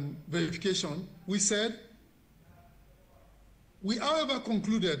verification, we said, we however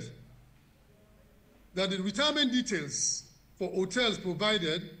concluded that the retirement details for hotels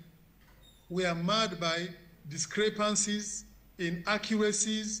provided were marred by discrepancies,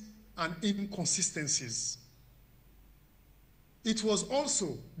 inaccuracies, and inconsistencies. It was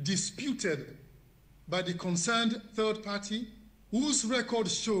also disputed by the concerned third party, whose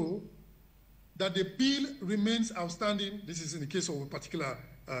records show that the bill remains outstanding. This is in the case of a particular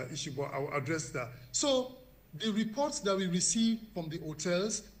issue, but I will address that. So the reports that we received from the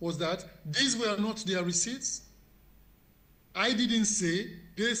hotels was that these were not their receipts. I didn't say.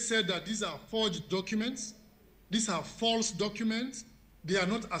 They said that these are forged documents. These are false documents. They are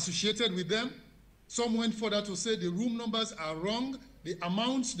not associated with them. Some went further to say the room numbers are wrong. The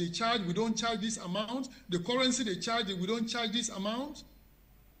amounts they charge, we don't charge this amount. The currency they charge, we don't charge this amount.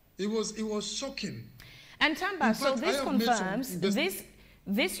 It was shocking. And Tamba, so this confirms, this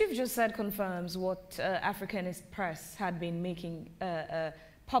you've just said confirms what Africanist Press had been making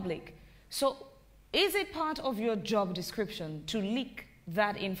public. So is it part of your job description to leak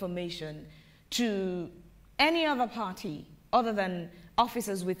that information to any other party other than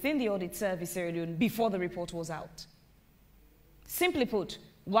officers within the audit service, Sierra Leone, before the report was out? Simply put,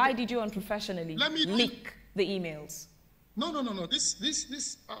 why did you unprofessionally leak the emails? No.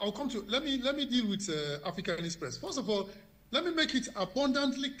 This I'll come to. Let me deal with Africanist Press. First of all, let me make it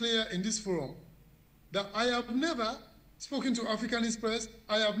abundantly clear in this forum that I have never spoken to Africanist Press.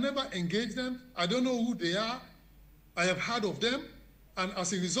 I have never engaged them. I don't know who they are. I have heard of them. And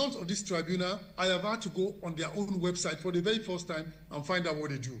as a result of this tribunal, I have had to go on their own website for the very first time and find out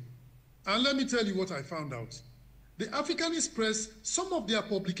what they do. And let me tell you what I found out. The Africanist Press, some of their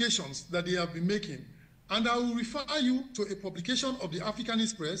publications that they have been making, and I will refer you to a publication of the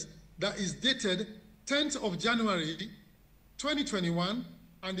Africanist Press that is dated 10th of January 2021,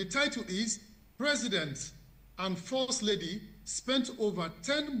 and the title is President and First Lady Spent Over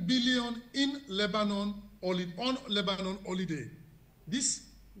 10 billion in Lebanon on Lebanon holiday. This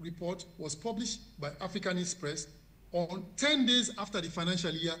report was published by Africanist Press on 10 days after the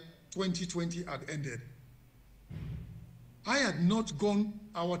financial year 2020 had ended. I had not gone,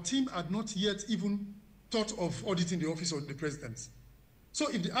 our team had not yet even thought of auditing the office of the president. So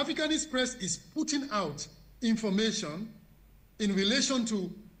if the Africanist press is putting out information in relation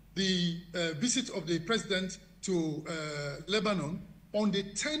to the visit of the president to Lebanon on the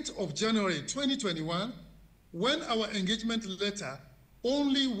 10th of January 2021, when our engagement letter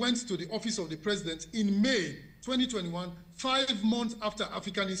only went to the office of the president in May 2021, 5 months after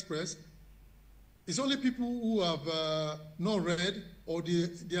Africanist press, it's only people who have not read or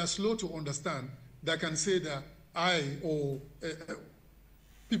they are slow to understand that can say that I or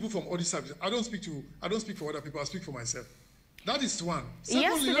people from audit services. I don't speak for other people. I speak for myself. That is one.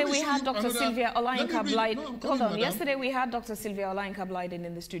 Secondly, yesterday we had Dr. Sylvia Blyden. Hold on. Yesterday we had Dr. Sylvia Blyden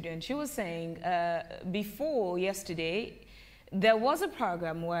in the studio, and she was saying before yesterday there was a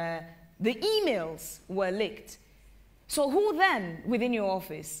program where the emails were leaked. So who then, within your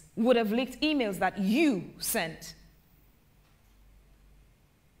office, would have leaked emails that you sent?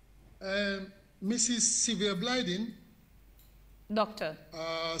 Mrs. Sylvia Blyden. Doctor.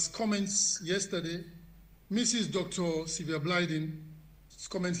 Comments yesterday. Mrs. Dr. Sylvia Blyden's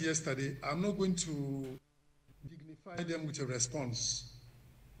comments yesterday, I'm not going to dignify them with a response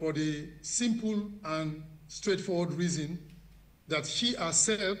for the simple and straightforward reason that she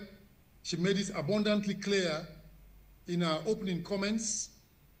herself, she made it abundantly clear in her opening comments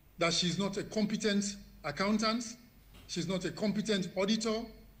that she's not a competent accountant, she's not a competent auditor,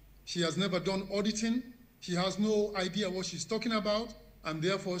 she has never done auditing, she has no idea what she's talking about, and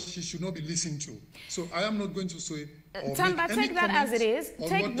therefore she should not be listened to. So I am not going to say Tamba, take that as it is.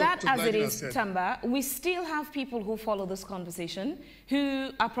 Take that as it is, Tamba. We still have people who follow this conversation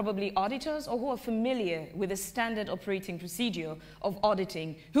who are probably auditors or who are familiar with the standard operating procedure of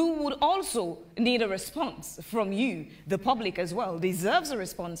auditing, who would also need a response from you. The public as well deserves a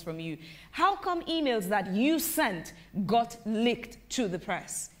response from you. How come emails that you sent got leaked to the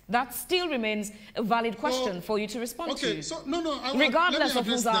press? That still remains a valid question for you to respond to. Okay, so no, regardless of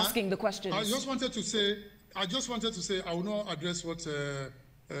who's asking the questions. I just wanted to say, I will not address what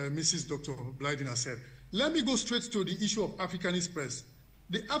Mrs. Dr. Blyden has said. Let me go straight to the issue of Africanist Press.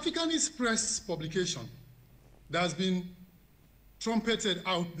 The Africanist Press publication that has been trumpeted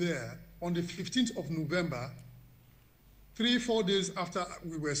out there on the 15th of November, 3-4 days after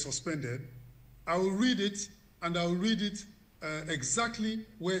we were suspended. I will read it, and I will read it exactly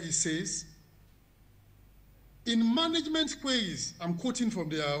where it says, in management queries, I'm quoting from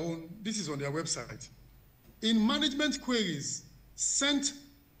their own, this is on their website, in management queries sent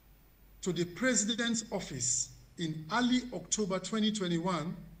to the President's office in early October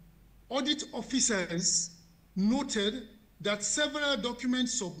 2021, audit officers noted that several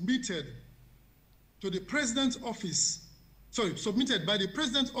documents submitted to the President's office, submitted by the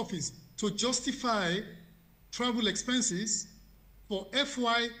President's office to justify travel expenses for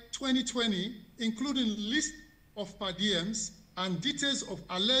FY 2020, including list of per diems and details of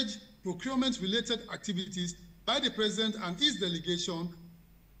alleged procurement-related activities by the President and his delegation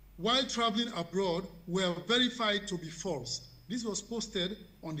while traveling abroad were verified to be false. This was posted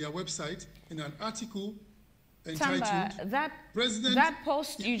on their website in an article entitled Tamba, that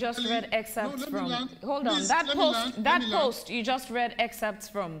post you just read excerpts from. Hold on, that post you just read excerpts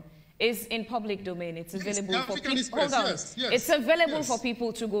from is in public domain. It's available for people. Hold on. Yes, it's available for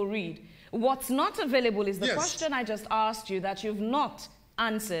people to go read. What's not available is the question I just asked you that you've not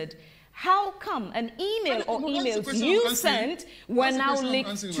answered. How come an email or emails you sent were now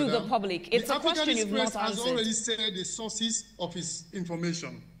leaked to the public? It's a question you've not answered. The Africanist Press has already said the sources of his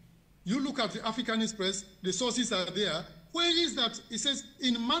information. You look at the Africanist Press, the sources are there. Queries that, it says,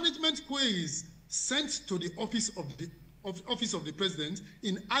 in management queries sent to the office of the President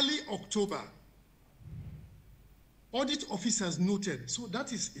in early October. Audit officers noted, so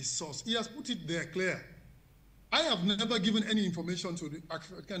that is a source. He has put it there clear. I have never given any information to the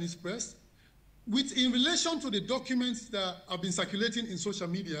Africanist Press. In relation to the documents that have been circulating in social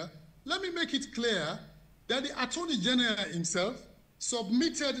media, let me make it clear that the Attorney General himself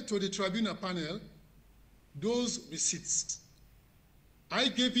submitted to the tribunal panel those receipts. I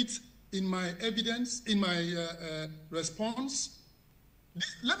gave it in my evidence, in my response.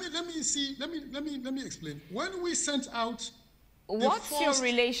 Let me explain. When we sent out, what's your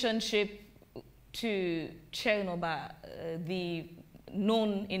relationship to Chernobyl, the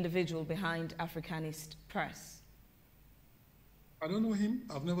known individual behind Africanist Press? I don't know him.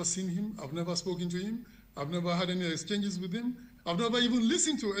 I've never seen him. I've never spoken to him. I've never had any exchanges with him. I've never even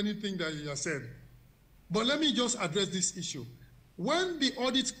listened to anything that he has said. But let me just address this issue. When the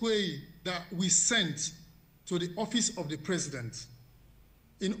audit query that we sent to the office of the President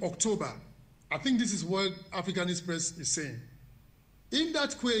in October, I think this is what Africanist Press is saying. In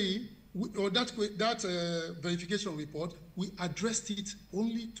that query, or that verification report, we addressed it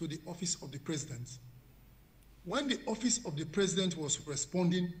only to the Office of the President. When the Office of the President was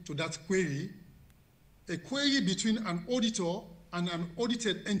responding to that query, a query between an auditor and an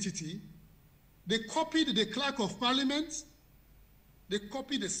audited entity, they copied the Clerk of Parliament, they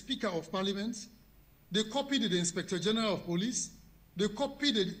copied the Speaker of Parliament, they copied the Inspector General of Police, they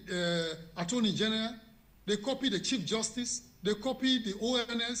copied the Attorney General, they copied the Chief Justice, they copied the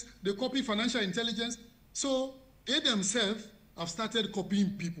ONS, they copied Financial Intelligence. So they themselves have started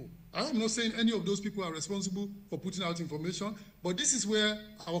copying people. I'm not saying any of those people are responsible for putting out information, but this is where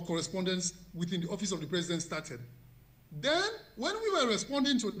our correspondence within the Office of the President started. Then, when we were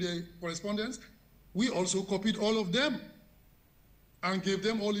responding to the correspondence, we also copied all of them and gave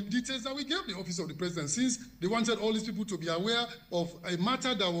them all the details that we gave the Office of the President, since they wanted all these people to be aware of a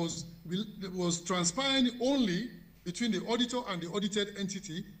matter that was transpiring only between the auditor and the audited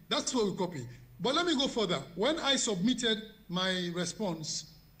entity. That's what we copied. But let me go further. When I submitted my response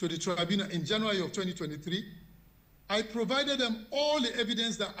to the tribunal in January of 2023, I provided them all the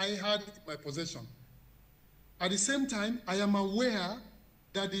evidence that I had in my possession. At the same time, I am aware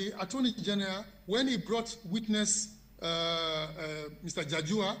that the Attorney General, when he brought witness Mr.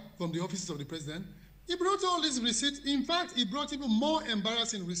 Jajua from the Office of the President, he brought all these receipts. In fact, he brought even more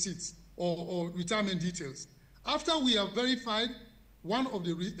embarrassing receipts or retirement details. After we have verified one of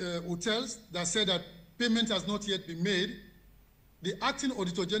the hotels that said that payment has not yet been made, the acting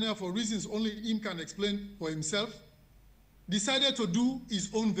Auditor General, for reasons only him can explain for himself, decided to do his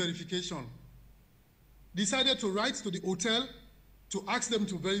own verification. Decided to write to the hotel to ask them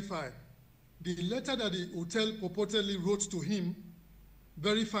to verify. The letter that the hotel purportedly wrote to him,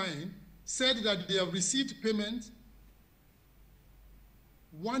 verifying, said that they have received payment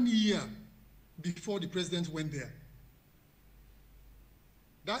 1 year before the president went there.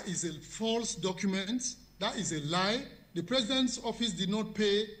 That is a false document. That is a lie. The president's office did not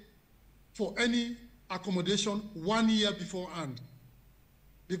pay for any accommodation 1 year beforehand.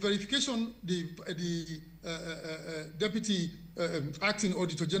 The verification the deputy acting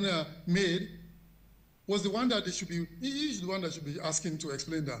auditor general made was the one that they should be, he is the one that should be asking to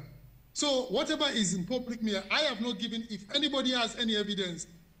explain that. So whatever is in public media, I have not given. If anybody has any evidence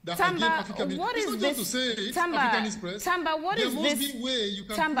that Tamba, I gave African, what is this? To say it, Tamba, Press, Tamba, what is this? There must be way you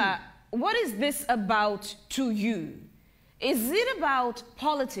can Tamba, what is this about to you? Is it about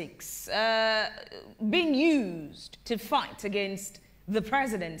politics being used to fight against the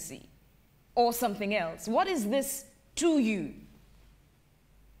presidency or something else? What is this to you?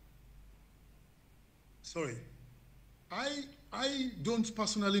 Sorry. I don't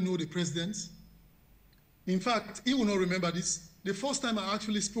personally know the president. In fact, he will not remember this. The first time I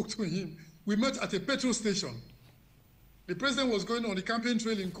actually spoke to him, we met at a petrol station. The president was going on the campaign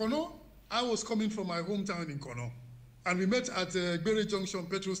trail in Kono. I was coming from my hometown in Kono. And we met at Gbere Junction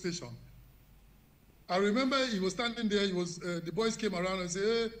petrol station. I remember he was standing there. He was, the boys came around and said,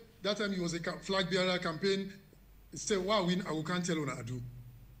 hey, that time he was a flag bearer campaign. He said, wow, I can't tell what I do.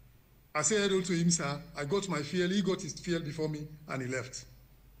 I said hello to him, sir. I got my fuel. He got his fuel before me, and he left.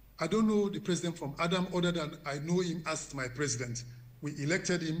 I don't know the president from Adam other than I know him as my president. We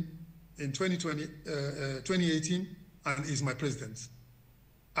elected him in 2018, and he's my president.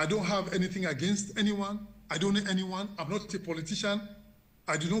 I don't have anything against anyone. I don't know anyone. I'm not a politician.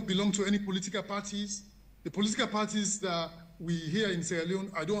 I do not belong to any political parties. The political parties that we hear in Sierra Leone,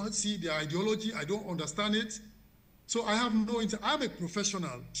 I don't see their ideology. I don't understand it. So I have no I'm a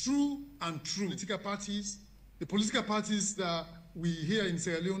professional, true and true. Political parties, the political parties that we hear in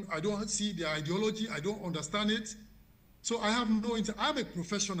Sierra Leone, I don't see their ideology. I don't understand it. So I have no I'm a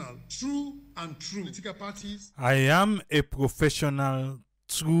professional, true and true. Political parties. I am a professional,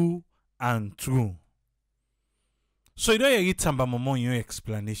 true and true. So you don't hear Tamba Momoh in your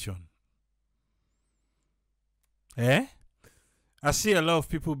explanation. Eh? I see a lot of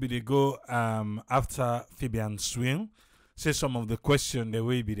people they go after Fabian Swing, say some of the questions the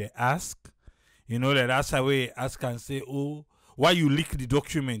way they ask. You know that that's how we ask and say, oh, why you leak the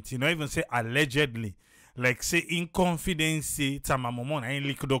document? You know, even say allegedly. Like say in confidence, Tamba Momoh ain't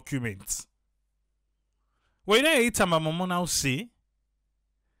leak documents. Well, you know Tamba Momoh now say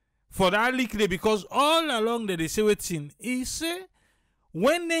for that leak day, because all along that they say waiting, he say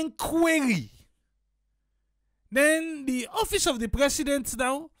when they query, then the office of the president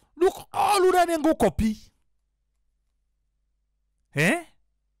now look all who then go copy. Eh?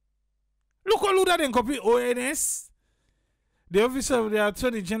 Look all who then copy ONS, the office of the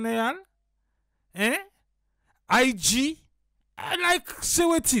attorney general, IG, I like say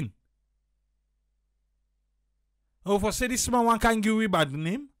waiting. Oh, for say this man one can give you bad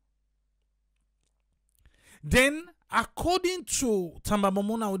name. Then, according to Tamba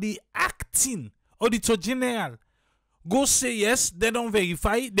Momoh now, the acting auditor general go say yes, they don't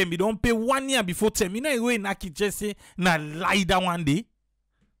verify, then we don't pay 1 year before terminate. You know, just say na lie that one day.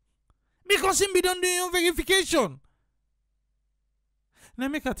 Because him be don't do your verification. Now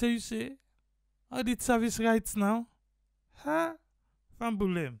make I tell you say, audit service rights now. Ha?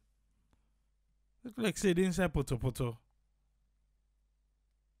 Fambulem. Look like say the inside poto.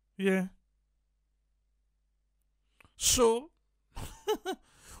 Yeah. So,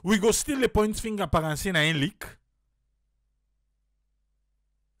 we go still a point finger paransi na en leak.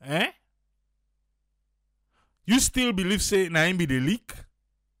 Eh? You still believe say na en be the leak?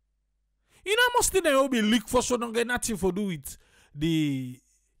 You know, must still be leak for so don't get nothing for do with the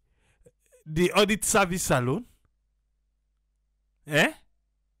audit service alone. Eh?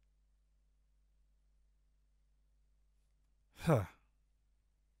 Huh.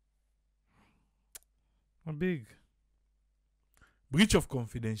 Big. Breach of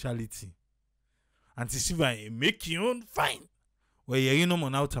confidentiality. Anti-Sylvia make your own fine. Where you know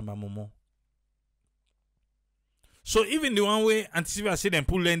man out Tamba Momoh. So even the one way Anti-Sylvia say them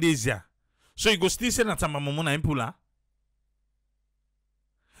pull land is here. So you go still say that Tamba Momoh na impula.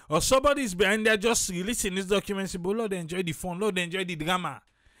 Or somebody is behind there just releasing this document. Say, but Lord, enjoy the fun. Lord, enjoy the drama.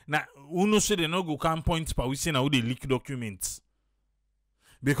 Now, who knows say they no go come points but we say now they leak documents.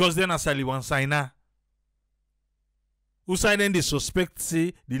 Because then as I one signer. Who sign then they suspect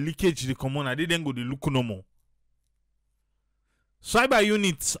say the leakage the common and they then go the look no more. Cyber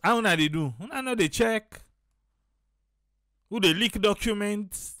units, how na they do? I know they check. Who they leak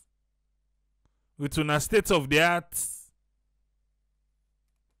documents with a state of the art.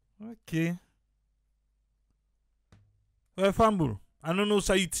 Okay. Well, Fambul, I don't know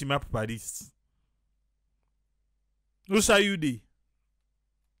how you team up by this. Who say you dey?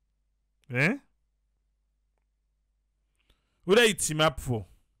 Eh? What are you team up for?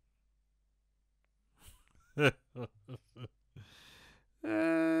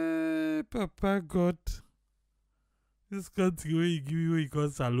 Papa God. This country where you give you what you call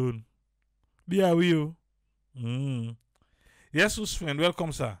salon. Be a wheel. Yes, who's friend?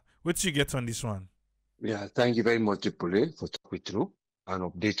 Welcome, sir. What did you get on this one? Yeah, thank you very much, Pule, for talking through and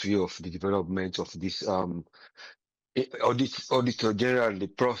update you of the development of this auditor general, the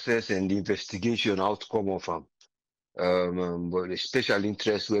process and the investigation outcome of but the special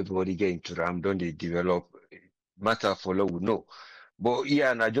interest where everybody get into don't they develop matter for law we know. But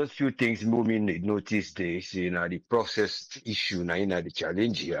yeah, and I just few things moving notice this, the process issue now, the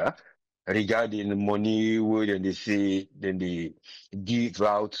challenge here regarding the money where they say then they give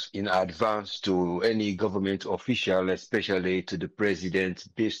out in advance to any government official, especially to the president,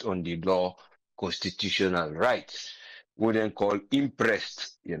 based on the law, constitutional rights. We then call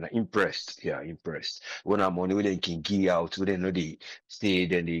impressed, impressed. When our money we then can give out, we then know they say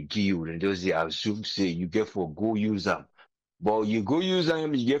then they give you, and those they assume say you get for go use them. But you go use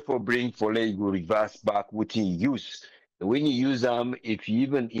them, you get for bring for let you go reverse back what you use. When you use them, if you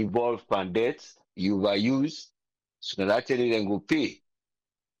even involve pandets, you overuse, so that actually then go pay.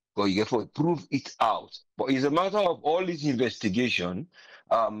 But you get for prove it out. But it's a matter of all this investigation.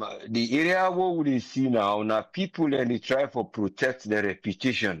 The area what we see now people and they try for protect their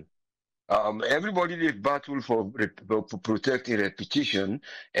reputation. Everybody they battle for protecting reputation,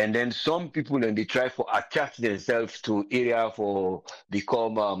 and then some people and they try for attach themselves to area for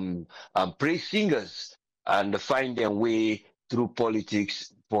become praise singers and find their way through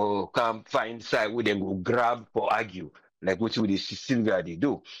politics for come find side where they go grab for argue like what we see Sylvia they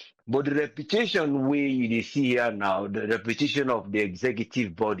do. But the reputation we see here now, the reputation of the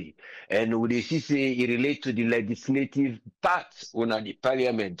executive body, and we see say it relates to the legislative part on the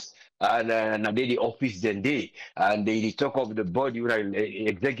parliament. And they the office then and they talk of the body, the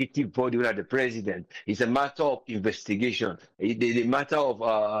executive body, the president. It's a matter of investigation. The matter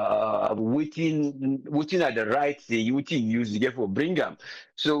of waiting at the rights they use to get for bring them.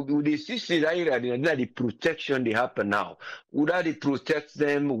 So they see that the protection they happen now. Would that they protect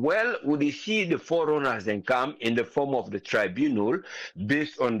them? Well, would they see the forerunners then come in the form of the tribunal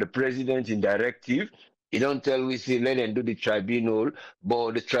based on the president's directive? You don't tell we say let them do the tribunal,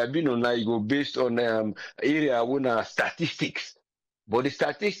 but the tribunal now you go based on area with statistics. But the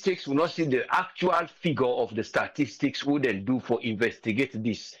statistics will not see the actual figure of the statistics who then do for investigate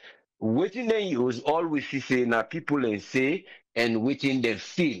this. Waiting they use always say now people and say and waiting they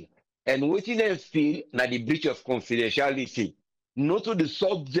feel. And waiting they feel now the breach of confidentiality. not to the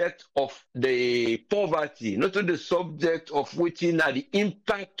subject of the poverty, not to the subject of waiting at the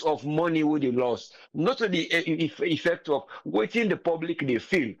impact of money with the loss, not to the effect of waiting the public they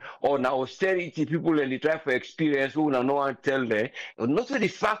feel on austerity people and they try for experience who no one tell them, not to the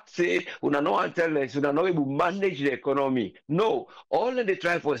fact say who no one tell them so they not able to manage the economy. No, all they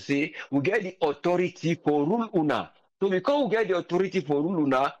try for say we get the authority for rule una. So because we get the authority for rule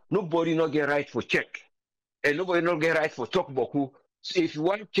una, nobody not get right for check. And nobody not get right for talk boku. So if you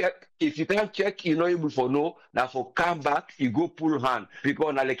want check, if you can't check, you're not able for no. Now for come back, you go pull hand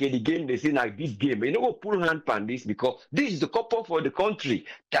because now like the game they say like this game, you know go pull hand pan this because this is the couple for the country.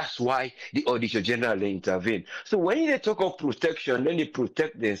 That's why the Auditor General they intervene. So when they talk of protection, then they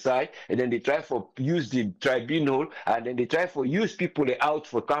protect their side, and then they try for use the tribunal, and then they try for use people out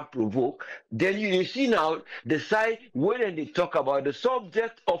for can't provoke. Then you see now the side when they talk about the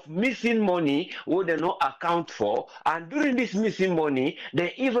subject of missing money, what they not account for, and during this missing money.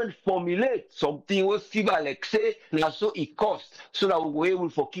 They even formulate something with FIBA like say now so it costs so that we're able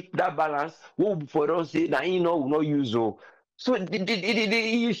to keep that balance. We for don't say that you know we not use so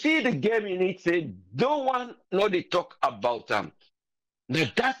you see the game in it say don't want no they talk about them.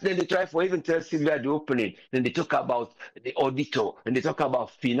 That then they try for even tell Sylvia the opening. Then they talk about the auditor and they talk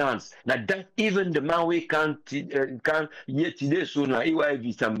about finance. Now that even the man we can't yet today so now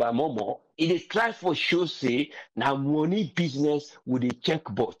EYV Tamba Momoh. It try for show say now money business with a check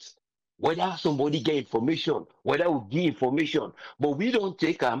bot. Whether somebody get information, whether we give information, but we don't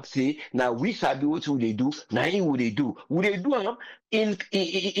take them say now we sabi what will they do. Now what they do? Will they do them in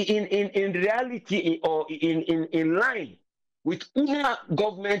reality or in line? With una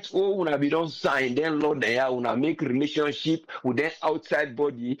government or una be don't sign, then Lord they are una make relationship with their outside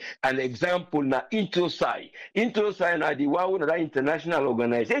body. An example na Intosai. Intosai na the one that international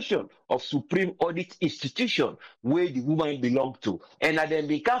organization of supreme audit institution where the woman belong to. And na them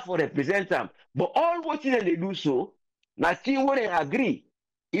be careful represent them. But all what they do so, nothing when they agree.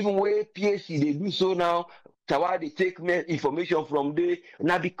 Even where PSC they do so now. Why they take information from there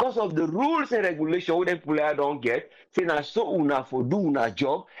now because of the rules and regulations what them player don't get. Say now so una for do una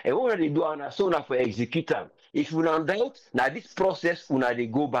job and what they do una so una for execute them. If you don't doubt now this process una they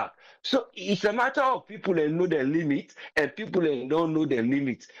go back. So it's a matter of people that know their limits and people that don't know their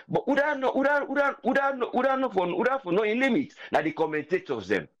limits. But who don't know for no limits now the commentators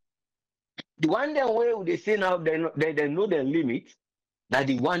them. The one that way they say now they know their limits. Now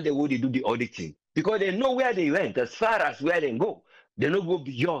the one that way they do the auditing. Because they know where they went, as far as where they go. They don't go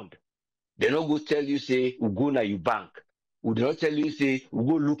beyond. They don't go tell you, say, we go now you bank. We do not tell you, say, we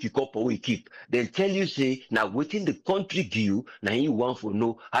go look you up or we keep. Then tell you, say, now within the country give you, now you want to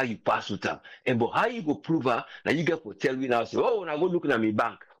know how you pass with them. And but how you go prove her, now you get to tell me now, say, oh, when I go looking at my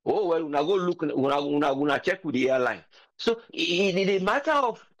bank. Oh, well, when I go look, when I check with the airline. So the matter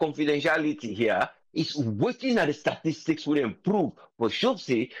of confidentiality here is waiting at the statistics will improve. But sure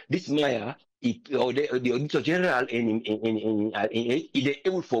say, this Maya, or the Auditor General they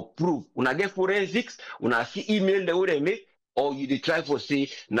able for proof. When I get forensics, when I see email they would make, or you they try for say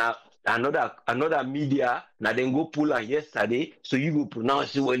now another media now then go pull on yesterday, so you go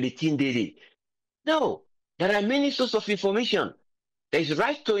pronounce it well the thing did it. No, there are many sources of information. There is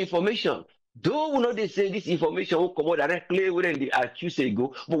right to information. Though we know they say this information will come out directly when the accused say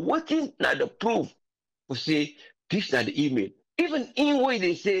go, but what is now the proof? We say this is the email. Even in way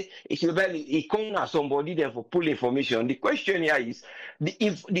they say it's about it come as somebody there for pull information. The question here is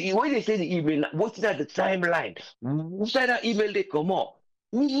the way they say the email, what's that the timeline? Who's that email they come up?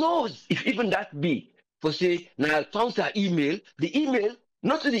 Who knows if even that be for say now counter email, the email,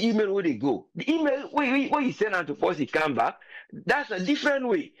 not to the email where they go. The email where you send out to force it come back, that's a different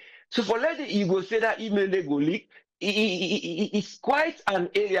way. So for later you go say that email they go leak. It's quite an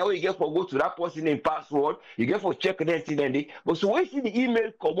area where you get for go to that person in password, you get for check that thing and they. But so when you see the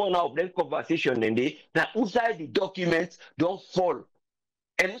email come on out of that conversation and they that inside the document don't fall.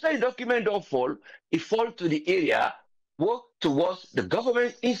 And inside the document don't fall, it fall to the area work towards the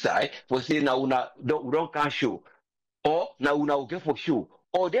government inside for saying now we don't can show. Or now we get for show.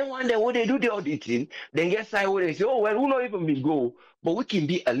 Or then one day when they do the auditing, then get side where they say, oh well, we not even be go, but we can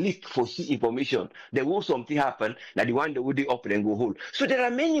be a leak for see information. There will something happen, now the one that will they up and go hold. So there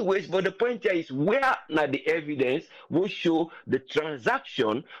are many ways, but the point here is where now the evidence will show the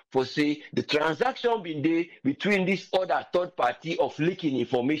transaction for say the transaction being there between this other third party of leaking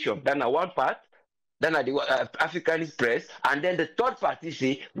information. Then one part. Then at the African Express, and then the third party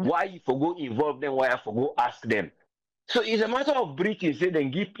say why you forgo involve them, why I forgo ask them. So it's a matter of breaching, say then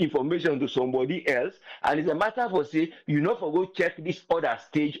give information to somebody else, and it's a matter for say you not forgo check this other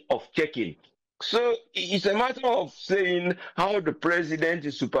stage of checking. So it's a matter of saying how the president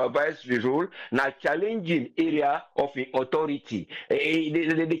is supervisory role now challenging area of authority.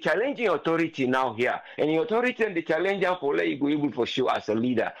 The challenging authority now here. And the authority and the challenger for let you go able for sure as a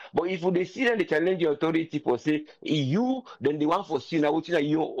leader. But if they see that the challenging authority for say you, then the one for seeing now which is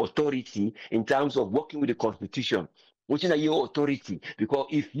your authority in terms of working with the constitution. Which is your authority, because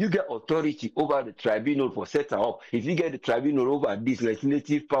if you get authority over the tribunal for set up, if you get the tribunal over these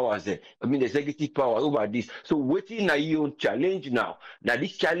legislative powers, I mean the executive power over this, so waiting na your challenge now. Now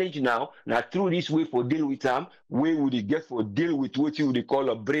this challenge now through this way for deal with them, way would you get for deal with what you would call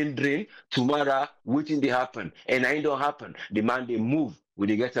a brain drain tomorrow, waiting they happen, and I don't happen. The man they move. Will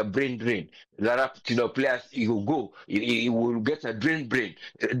they get a brain drain? Lara Taylor-Pearce, he will go. He will get a drain brain.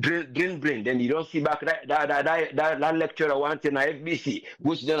 Drain brain. Then you don't see back that lecturer once in a FBC,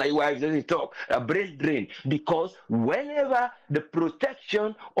 which then your wife doesn't talk. A brain drain. Because whenever the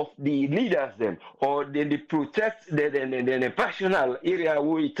protection of the leaders then, or they protect the personal area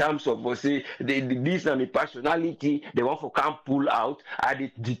in terms of say this and the personality, they want to come pull out,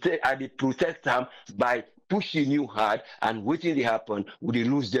 and they protect them by pushing you hard, and waiting they happen, would they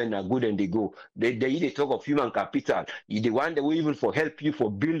lose them and good and they go. They talk of human capital. The one that will even for help you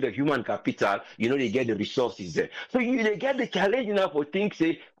for build the human capital, you know, they get the resources there. So they get the challenge now for things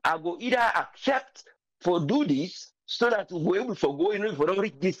say, I go either accept for do this so that we're able for go in for don't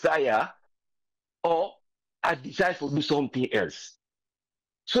reach desire, or I decide to do something else.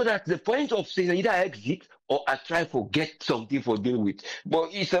 So that the point of saying either exit or I try to get something for deal with.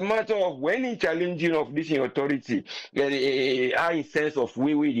 But it's a matter of when in challenging of this authority, high sense of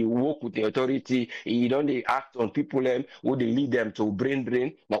way you work with the authority, you don't they act on people who they lead them to brain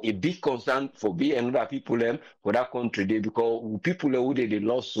drain. Now a big concern for being another people for that country there, because people who they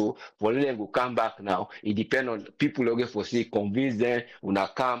lost so for them will come back now. It depends on people who get for say convince them when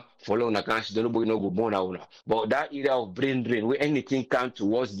come follow on account nobody no go born out. But that area of brain drain where anything comes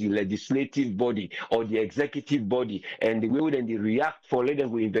towards the legislative body or the executive body, and the way then they react for let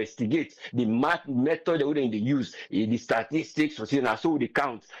them go investigate the method they would then they use the statistics for saying so they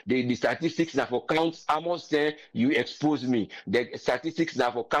count the statistics now for counts almost say you expose me, the statistics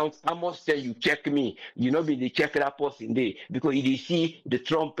now for counts almost say you check me, you know be the check that person there, because you see the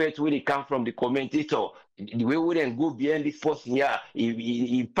trumpet where they come from the commentator. The way we then go behind this person here,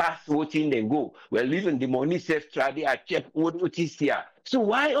 he pass voting then go. Well, even the money safe try they check what is here. So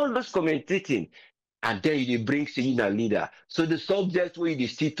why all those commentating? And then they bring in a leader. So the subject where they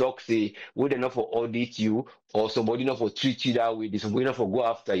still talk say, whether not for audit you or somebody not for treat you that way, somebody not for go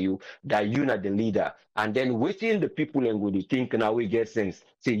after you, that you're not the leader. And then waiting the people and go they think now we get sense.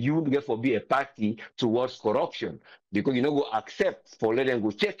 Say you get for be a party towards corruption. Because you know go accept for let them go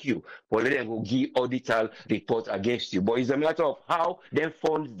check you, for let them go give auditor report against you. But it's a matter of how them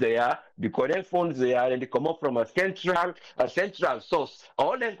funds they are, because them funds they are and they come up from a central source.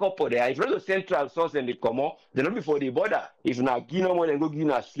 All them couple there, if not a central source and they come up, they not before the border. If not give no more then go give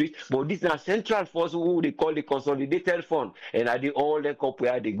a street. But this is a central force who they call the consolidated fund. And at the all them couple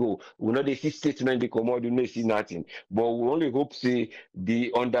where they go. We know they see statement they come out, you know see nothing. But we only hope say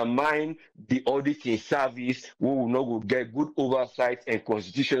the undermine the auditing service, we will not go get good oversight and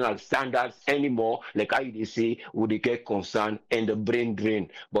constitutional standards anymore, like how they say, would they get concerned and the brain drain.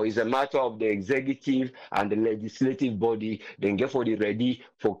 But it's a matter of the executive and the legislative body, then get for the ready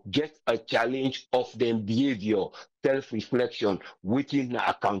for get a challenge of them behavior, self-reflection, within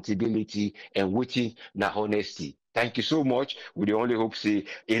accountability and within honesty. Thank you so much. We the only hope say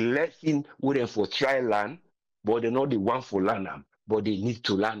a lesson wouldn't for try learn, but they're not the one for learn them, but they need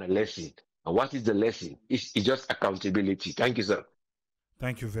to learn a lesson. And what is the lesson? It's just accountability. Thank you, sir.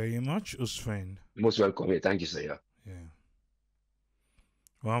 Thank you very much, Usfriend. Most welcome. Thank you, sir. Yeah.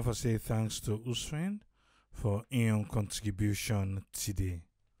 I want to say thanks to Usfriend for your contribution today.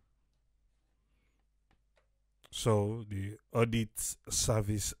 So, the Audit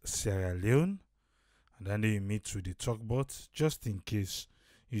Service Sierra Leone, and then they meet with the talkbot, just in case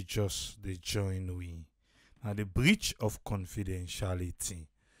you just they join we. Now, the breach of confidentiality.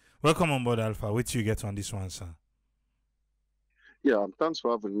 Welcome on board, Alpha. What do you get on this one, sir? Yeah, thanks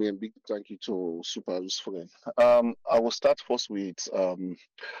for having me, and big thank you to Super Usfriend. I will start first with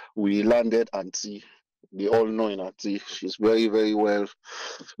we landed Auntie, the all-knowing Auntie. She's very, very well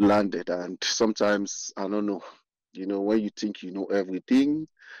landed, and sometimes I don't know. You know, when you think you know everything,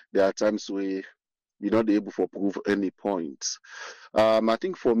 there are times where you're not able to prove any points. I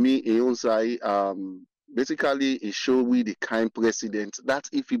think for me, Eonsai, basically it show we the kind president that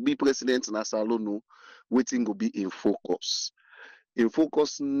if he be president in Asalono, waiting will be in focus. In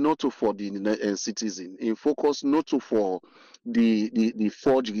focus not for the citizen, in focus not for the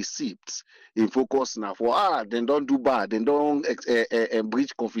forged receipts, in focus now for then don't do bad, then don't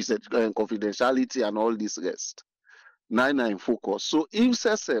breach confidentiality and all this rest. Now in focus. So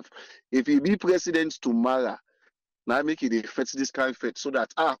himself, if he be president tomorrow, now make it affect this kind of fit so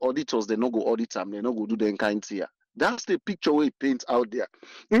that auditors they no go audit them, they no go do them kind here. That's the picture we paint out there.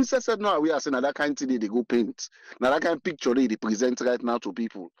 Instead said no, we are saying that kind thing they go paint. Now that kind of picture they present right now to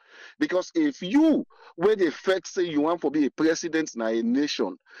people. Because if you where the facts say you want to be a president in a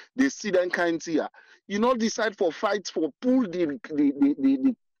nation, they see that kind here, you not decide for fight for pull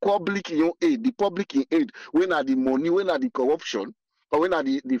the public in your aid, the public in aid, when are the money, when are the corruption, or when are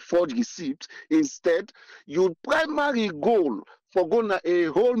the forged receipts. Instead, your primary goal for going a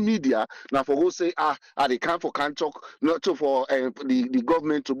whole media now for go say they can't talk not to for the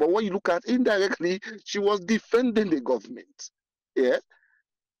government to, but when you look at indirectly, she was defending the government. Yeah.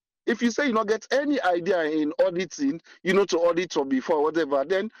 If you say you not get any idea in auditing, to audit or before whatever,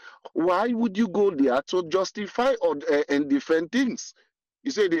 then why would you go there to justify or and defend things?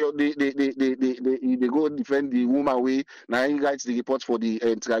 You say they go defend the woman way now he writes the report for the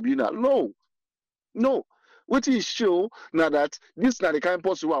tribunal. No. What is show now that this now the kind of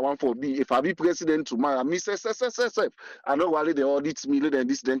person I want for be if I be president tomorrow, me say I know why they audit me and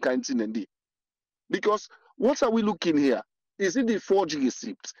this then kind of thing and because what are we looking here? Is it the forged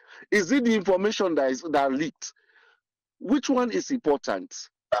receipt? Is it the information that leaked? Which one is important?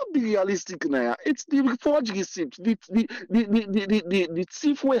 Don't be realistic now. It's the forged receipt. The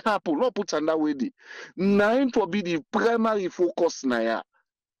thief will happen. Not put on that way. Nine for be the primary focus now.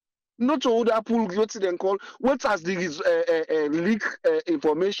 Not to other pool what then call what has the leak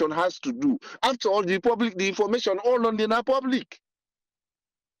information has to do. After all, the information all on the public.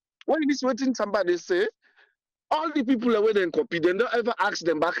 When it is waiting somebody say, all the people away then copy, they don't ever ask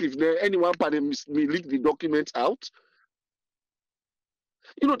them back if anyone part them leak the document out.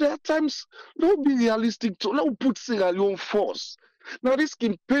 There are times, don't be realistic to don't put Sierra Leone first. Now this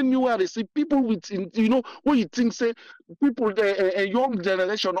can pain you where they see people with, what you think say people, a young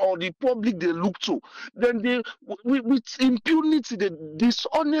generation or the public they look to, then they with impunity, they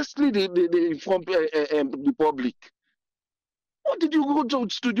dishonestly they inform the public. What did you go to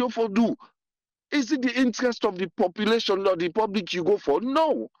studio for do? Is it the interest of the population or the public you go for?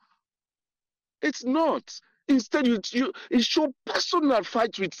 No, it's not. Instead, you show personal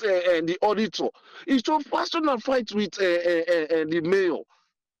fight with the auditor. You show personal fight with the mayor.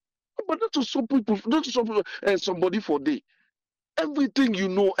 But not to some people, not to somebody for day. Everything you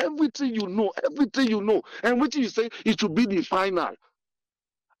know. And what you say, it should be the final.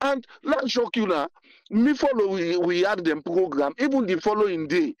 And let's shock you now. Me follow we had them program. Even the following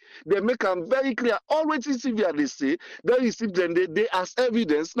day, they make them very clear. Always Sylvia they say they receive them they as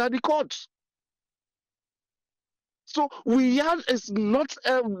evidence now the courts. So we had is not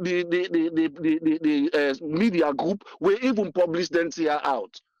the media group we even published them here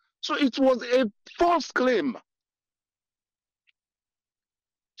out. So it was a false claim.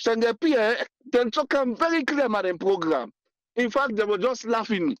 Shengepi then talk very clear about the program. In fact, they were just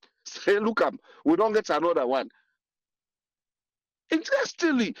laughing. Say, look up, we don't get another one.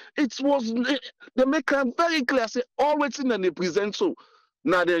 Interestingly, it was they make them very clear. Say always in the present so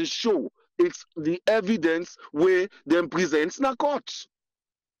now they show it's the evidence where them presents na court.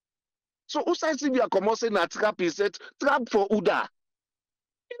 So Usai Sylvia come out say na trap is set trap for Uda.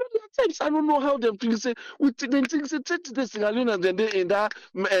 There are times I don't know how them think say we them think say take the Sierra Leone and then they in that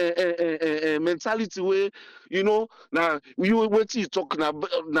mentality where now you wait you talk now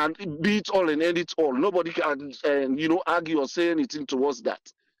beat all and end it all. Nobody can argue or say anything towards that.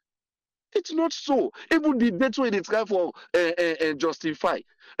 It's not so. Even the date way they try for justify.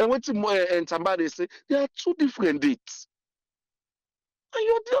 And what and Tamba they say there are two different dates. And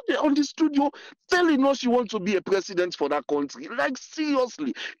you're there on the studio telling us you want to be a president for that country. Like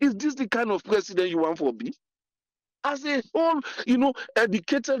seriously, is this the kind of president you want to be? As a whole,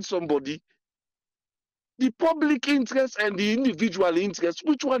 educated somebody, the public interest and the individual interest,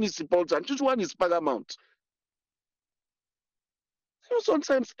 which one is important? Which one is paramount?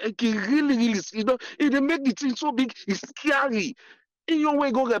 Sometimes it can really, it make the thing so big, it's scary. In your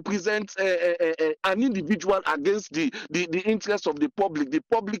way, go represent an individual against the interest of the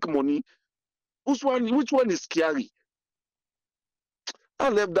public money. Which one is scary? I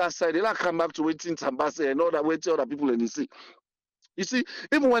left that side. Then I come back to waiting Tamba say and other people and they say. You see,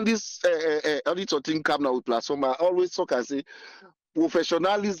 even when this auditor thing come now with platform, I always talk and say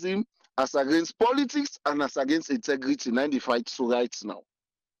professionalism as against politics and as against integrity. 95 so right now.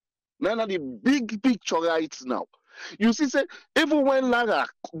 Now the big picture right now. You see, say, even when Lara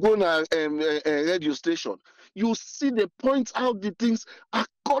go on a radio station, you see they point out the things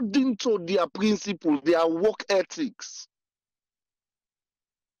according to their principles, their work ethics.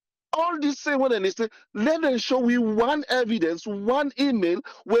 All this say when they say, let them show we one evidence, one email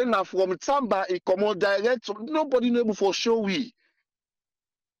when from Tamba it come out direct, so nobody know for show we.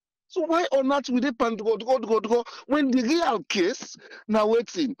 So why on that we depend go when the real case now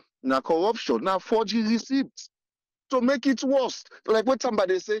waiting, now corruption, now forgery receipts. To make it worse, like what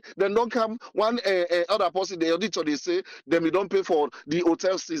somebody say, then don't come one other person, the auditor, they say, then we don't pay for the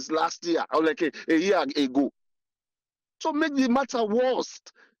hotel since last year or like a year ago. So make the matter worse.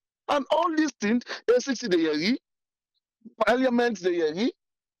 And all these things, ACC the year, Parliament the year,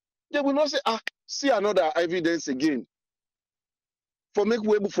 they will not say, see another evidence again. For make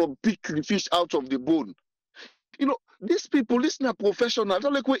way for pick the fish out of the bone. You know, these people, listen are professional.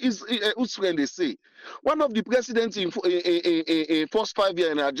 Don't like what is whose friend they say. One of the presidents in first 5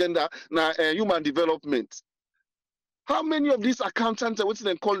 year in agenda now human development. How many of these accountants, what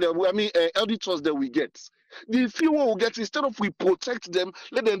they call them, auditors that we get? The few will get, instead of we protect them,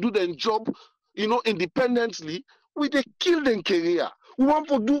 let them do their job, you know, independently, we they kill them career. We want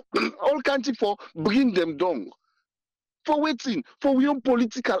to do all kinds of for bring them down. For waiting, for we own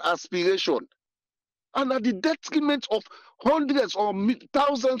political aspiration. And at the detriment of hundreds or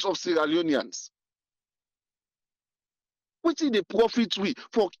thousands of Sierra Leoneans. Which is the profit we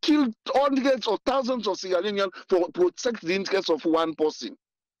for kill hundreds or thousands of Sierra Leoneans for protect the interests of one person.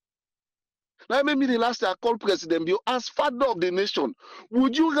 Now maybe the last year I called President Bio as father of the nation.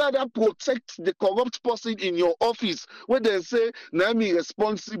 Would you rather protect the corrupt person in your office when they say Naomi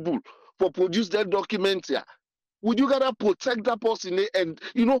responsible for produce that document here? Would you rather protect that person and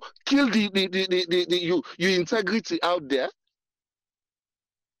you know kill your integrity out there?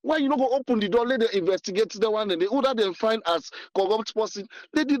 Why you not go open the door, let them investigate the one and they order them find as corrupt person,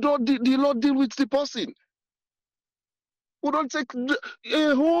 let the law deal with the person. We don't take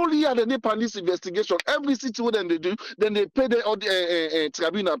a whole year then they plan this investigation. Every city when they do, then they pay the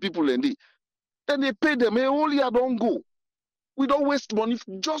tribunal people and then they pay them a whole year don't go. We don't waste money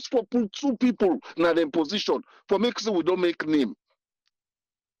just for put two people in their position for make sure we don't make name.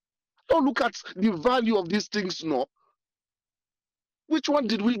 Don't look at the value of these things now. Which one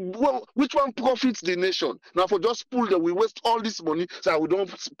which one profits the nation? Now for just pull them, we waste all this money so we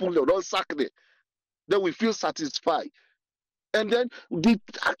don't pull them, don't sack them. Then we feel satisfied. And then the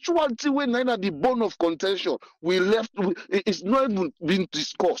actual thing when at the bone of contention, it's not even been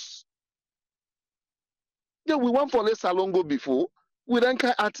discussed. Then we went for less Salongo before. We then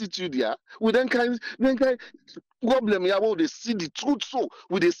kind attitude here. We then kind problem here where they see the truth so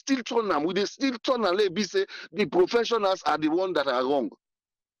we they still turn them. We they still turn and let be say the professionals are the ones that are wrong.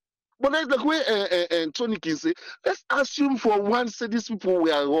 But that's the way Tony can say, let's assume for once say these people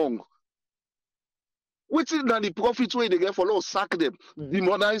were wrong. Waiting that the profit where they get for law, sack them,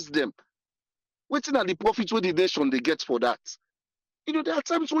 demonize them. Waiting at the profit where the nation they get for that. You know, there are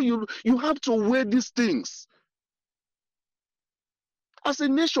times when you have to weigh these things. As a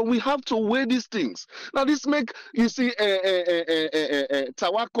nation, we have to weigh these things. Now, this make you see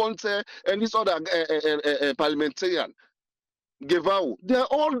Tawa Conte and this other parliamentarian, Gevao. They're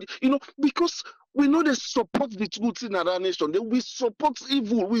all, you know, because we know they support the truth in our nation. We support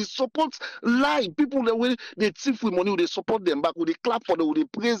evil. We support lie. People the way they thief with money, they support them back. They clap for them, they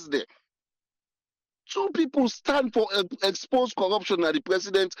praise them. Two people stand for expose corruption at the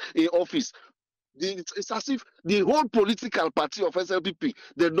president in office. It's as if the whole political party of SLPP,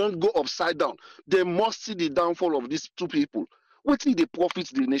 they don't go upside down. They must see the downfall of these two people. What is the profit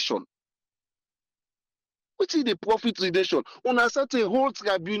the nation? What is the profit the nation? On a certain whole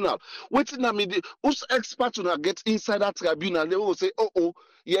tribunal, waiting I mean, whose experts will get inside that tribunal, they will say, oh,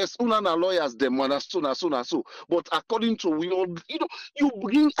 yes, una lawyers them one so. But according to we all, you know, you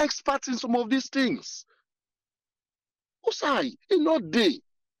bring experts in some of these things. Osai, in not day.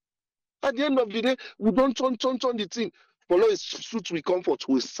 At the end of the day, we don't turn the thing. For law is suit we comfort,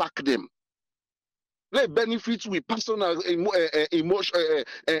 we sack them. Let benefits with personal emotion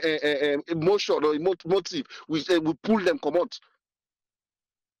or motive. We pull them come out.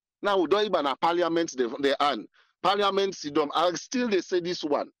 Now we don't even a parliament they earn. Parliament see them. I still they say this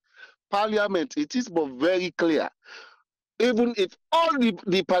one. Parliament, it is but very clear. Even if all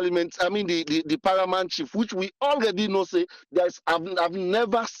the parliament, I mean the paramount chief, which we already know say I've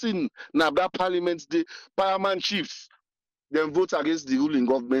never seen now that parliament the paramount chiefs then vote against the ruling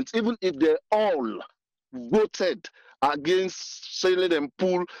government, even if they all voted against saying let them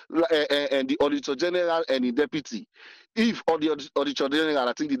pull the auditor general and the deputy. If or the auditor general,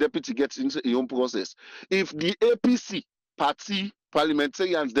 I think the deputy gets into a own process. If the APC party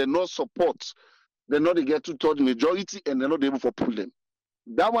parliamentarians they not support, they not they get two-third majority and they're not able to pull them.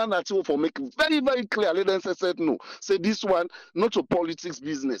 That one that's for make very, very clear. Let them say no. Say this one, not a politics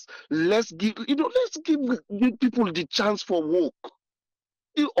business. Let's give people the chance for work.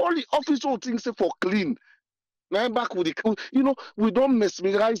 All the official things say for clean. Now I'm back with the, we don't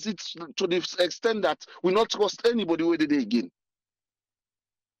mesmerize it to the extent that we not trust anybody where they again.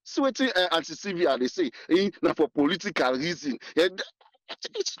 See what Auntie Sylvia they say, now for political reason.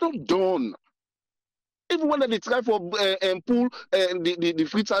 It's not done. Even when they try for pull the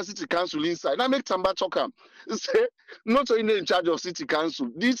Freetown City Council inside, now make Tamba talk am. Say not only in charge of City Council,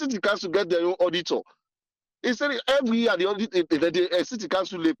 the City Council get their own auditor. He said every year the audit the City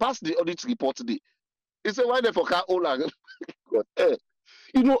Council they pass the audit report day. He said why they for car all God, I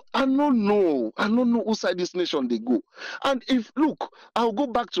don't know who side this nation they go. And if look, I'll go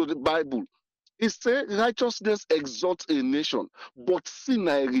back to the Bible. It says righteousness exalts a nation, but sin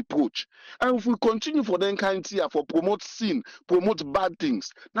a reproach. And if we continue for them kind here for promote sin, promote bad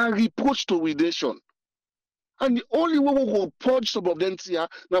things, now reproach to a nation. And the only way we will purge some of them here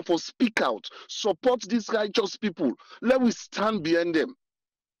now for speak out, support these righteous people. Let we stand behind them.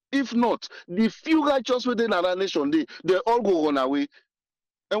 If not, the few righteous within our nation, they all go run away.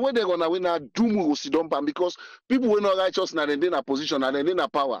 And when they run away now, doom will sit down because people who are not righteous now, they're in a position and they're in a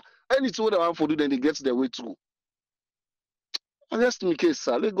power. Anything what they want to do, then they get their way through. And that's my case,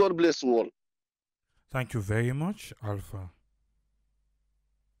 sir. Let God bless you all. Thank you very much, Alpha.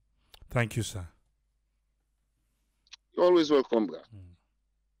 Thank you, sir. You're always welcome, bro.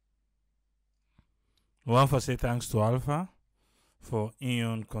 We want to say thanks to Alpha for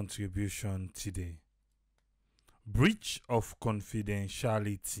Ion contribution today. Breach of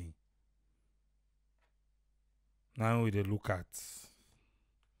confidentiality. Now we look at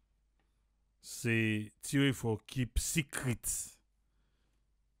say theory for keep secrets.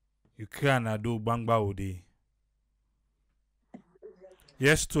 You can do bangba ode.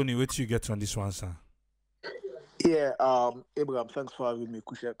 Yes, Tony, what you get on this one, sir? Yeah, Abraham, thanks for having me.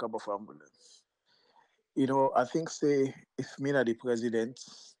 Kusha Kaba for ambulance. I think say if me na the president,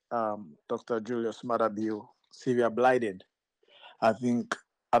 Dr. Julius Madabio, Sylvia Blyden, I think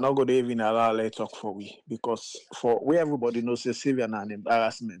I'm not gonna even allow her talk for we because for where everybody knows say Sylvia na an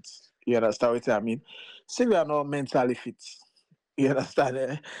embarrassment. You understand what I mean? Sylvia not mentally fit. You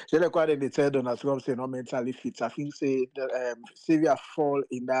understand? They tell Donald Trump say not mentally fit. I think say Sylvia fall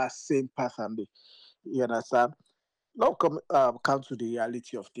in that same path and you understand? Now come to the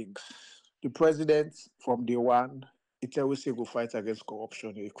reality of things. The president from day one, it always say go fight against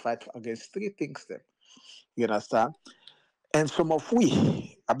corruption. He fight against three things then. You understand? And some of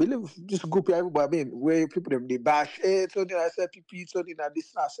we, I believe this group everybody, where people them they bash, it's only I said PP, it's only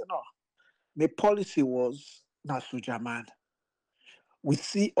this. I said no. The policy was not so German. We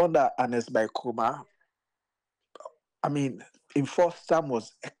see under Ernest by Kuma, I mean, in first term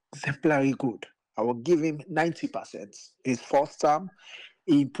was exemplary good. I will give him 90%. His first term,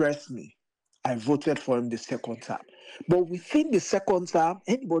 he impressed me. I voted for him the second time. But within the second term,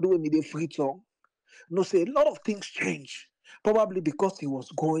 anybody who need a free tongue, say a lot of things change. Probably because he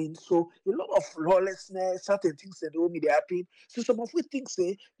was going. So a lot of lawlessness, certain things that don't need to happen. So some of we think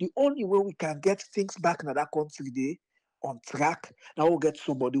say the only way we can get things back in that country day on track, now we'll get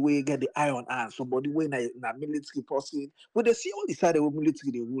somebody where get the eye on hand, somebody where in a military person. But they see all the side of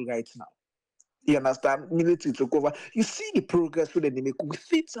military they rule right now. You understand? Military took over. You see the progress where they make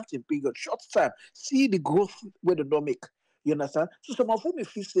within such a period, short time. See the growth where they don't make. You understand? So some of whom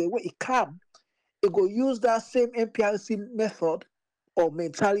if you say where it come, it go use that same MPRC method or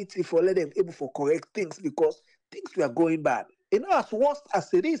mentality for let them able to correct things because things were going bad. As worst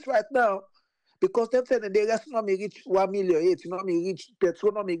as it is right now, because them saying they just not may reach 1 million, not may reach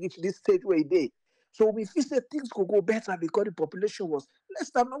petrol, not may reach this stage where they. So we feel that things could go better because the population was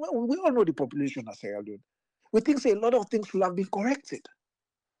less than we all know the population as Sierra Leone. We think say a lot of things will have been corrected.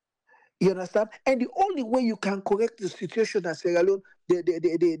 You understand? And the only way you can correct the situation at Sierra Leone,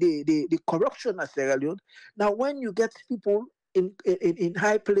 the corruption at Sierra Leone, now when you get people in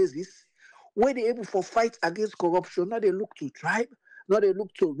high places, where they're able to fight against corruption, now they look to tribe, now they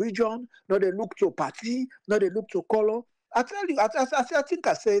look to region, now they look to party, now they look to color. I tell you, I think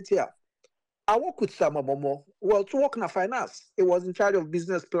I said it here. I work with Tamba Momoh. Well, to work in finance, he was in charge of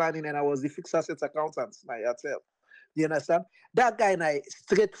business planning and I was the fixed assets accountant, my Airtel. You understand? That guy and I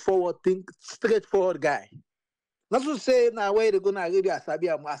straightforward guy. Not to say now where they're gonna read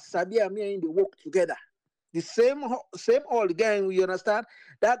Asabia me and they work together. The same old gang, you understand?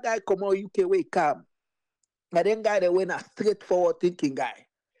 That guy come out UK way come. But then guy that went a straightforward thinking guy.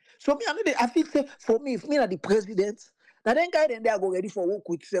 So me, I think say for me, if me are the president, now then guy then they are go ready for work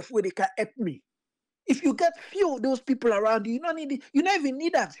with self where they can help me. If you get few of those people around you, you don't even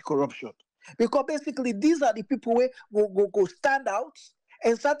need anti-corruption. Because basically these are the people where go stand out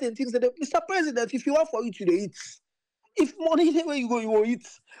and certain things that Mr. President, if you want for it, you eat. If money is where you go, you will eat.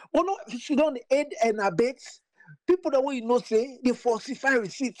 Well, no, if you don't aid and abet, people that way you know say they falsify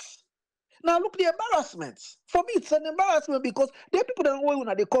receipts. Now look the embarrassment. For me, it's an embarrassment because there are people that know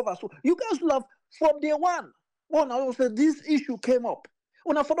when they cover. So you guys will have from day one. When I say this issue came up,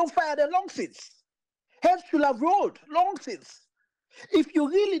 when I don't fire the long since. Heads should have rolled long since. If you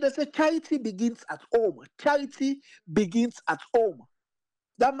really, they say charity begins at home. Charity begins at home.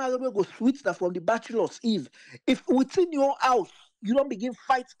 That man will go switch that from the bachelor's eve. If within your house you don't begin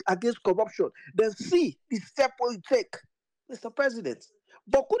fight against corruption, then see the step where you take, Mr. President.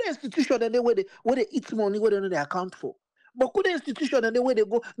 But could the institution and then where they eat money where they know they account for? But could the institution and then where they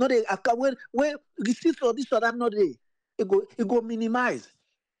go no they account where receipts or this or that not they it go minimize.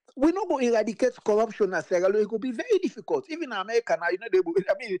 We not go eradicate corruption as Sierra Leone. It will be very difficult. Even in America now,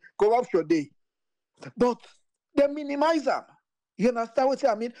 corruption day. But they minimize them. You understand what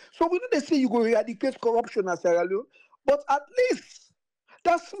I mean? So we don't say you go eradicate corruption as Sierra Leone, but at least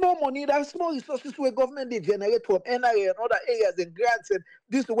that small money, that small resources where government they generate from NRA and other areas and grants and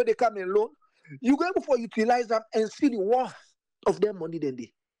this is where they come in loan, you go for utilize them and see the worth of their money then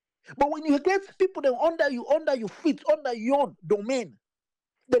they. But when you get people that under your feet, under your own domain,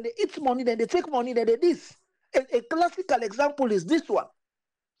 then they eat money, then they take money, then they this. A classical example is this one.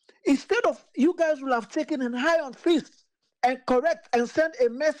 Instead of you guys will have taken an iron fist and correct and send a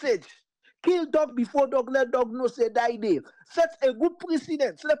message, kill dog before dog, let dog know say die day. Set a good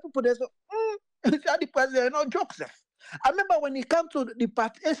precedent. Let people they say, the president, no jokes. I remember when it comes to the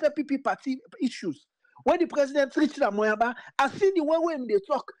party, SLPP party issues, when the president reached Moyamba, I see the way when they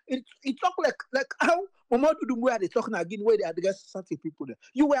talk, it talk like how Mamadou Doumbouya they talking again where they address certain people there.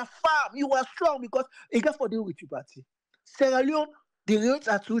 You were firm, you were strong because it got for deal with your party. Sierra Leone, the rates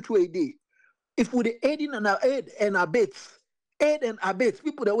are which way they. If we aid and abet,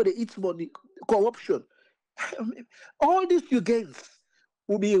 people that way they eat money, corruption, all these you gains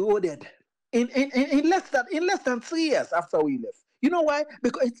will be eroded in less than 3 years after we left. You know why?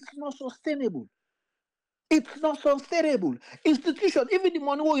 Because it's not sustainable. It's not sustainable. Institution, even the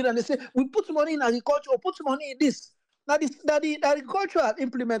money where they say we put money in agriculture or put money in this. Now the agriculture has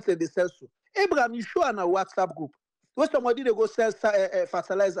implemented the sales. Abraham, you show on a WhatsApp group where somebody they go sell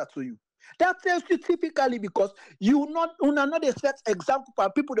fertilizer to you. That tells you typically because you not a set example for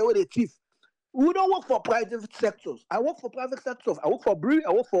people the way they thief. We don't work for private sectors. I work for private sectors. I work for Brewery.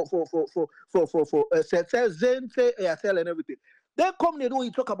 I work for Zente, Airtel, and everything. Then come they know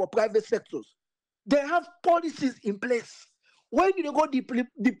you talk about private sectors. They have policies in place. When you go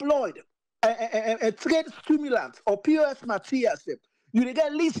deployed a trade stimulant or POS materials, you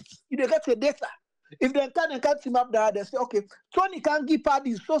get lists, you get a data. If they can't team up there, they say, okay, Tony can give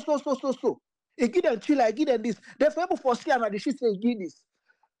parties so. He give them chill, I give them this. They're able for see and they should say give this.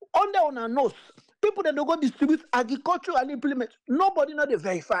 Under on our nose, people that don't go distribute agriculture and implement. Nobody know they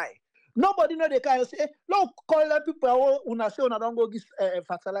verify. Nobody know they can say, look, call people who say don't go give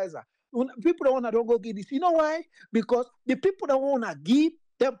fertilizer. People don't want to go give this. You know why? Because the people that want to give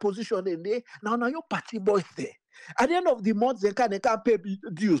them position in there, now your party boys there. At the end of the month, they can't pay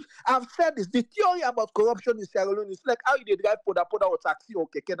dues. I've said this. The theory about corruption in Sierra Leone is like how you did guy poda or taxi or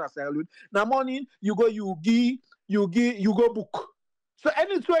keke in Sierra Leone. Now morning, you go book. So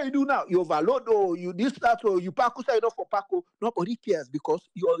anything you do now, you overload or you this, that, or you park side off for Paco, nobody cares because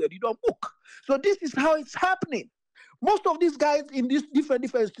you already don't book. So this is how it's happening. Most of these guys in these different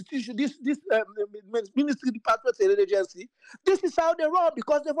institutions, this ministry, department, and agency, this is how they run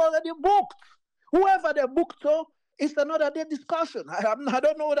because they've already booked. Whoever they booked to, it's another day discussion. I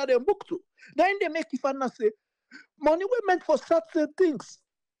don't know whether they booked to. Then they make it and say, money we meant for certain things.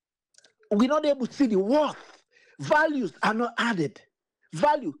 We're not able to see the worth. Values are not added.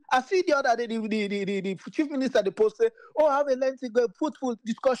 Value. I see the other day, the chief minister, the post say, oh, I have a lengthy, fruitful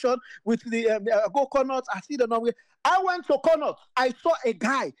discussion with the go Connaught. I see the number. I went to Connaught. I saw a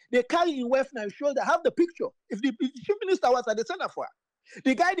guy. They carry in West Nile shoulder. I have the picture. If the chief minister was at the center for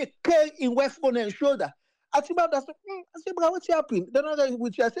the guy they carry in West Nile shoulder. I see about that. I said, bro, what's happening? Then I said,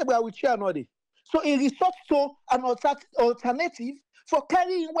 bro, we share another. So he resorts to an alternative for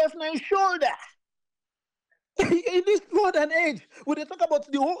carrying West Nile shoulder. In this modern age, when they talk about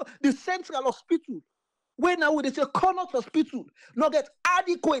the central hospital, where now when they say Connaught Hospital, not get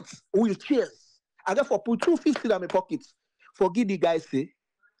adequate wheelchairs. I therefore put 250 in my pockets. Forgive the guys say,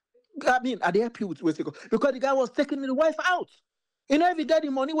 I mean, at the airport, because the guy was taking the wife out. You know, if you get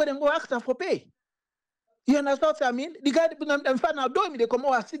the money, where they go ask them for pay. You understand what I mean? The guy, in fact, now doing me, they come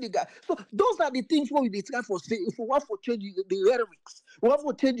over and see the guy. So those are the things where we try for say, if we want to change the rhetorics, we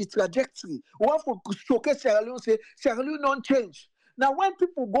want to change the trajectory, we want to showcase Sierra Leone, say Sierra Leone don't change. Now, when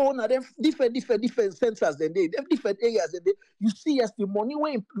people go on them different centers, then they different areas, and you see as the money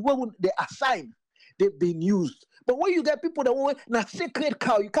when they assign, they've been used. But when you get people that want na sacred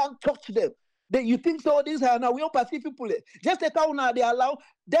cow, you can't touch them. You think so? These are now we don't perceive people. Just take out now they allow.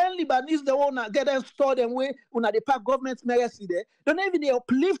 Then Lebanese the one get them stored them way when they pack government mercy there. Don't even they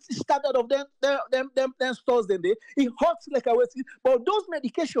uplift the standard of them stores them there. It hurts like I was saying. But those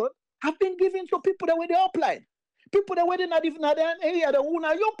medication have been given to people that were they upline. People that were not even at the area that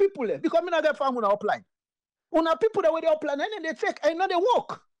una young people because me not get farm una upline. Una people that were they upline and then they take and now they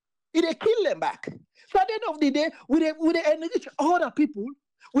walk. They kill them back. So at the end of the day, we they enrich other people.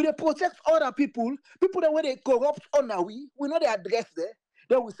 We they protect other people that when they corrupt on we know they address there.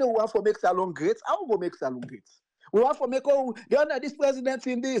 Then we say we want to make Salon great. How we go make Salon great? We want to make they under this president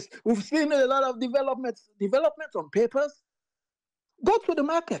in this. We've seen a lot of development on papers. Go to the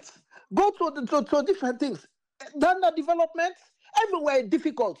market. Go to different things. Done that development everywhere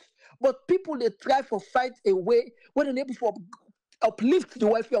difficult. But people they try to fight a way when they're able to uplift the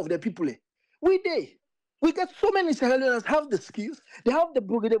welfare of the people. We get so many Sierra Leoneans have the skills, they have the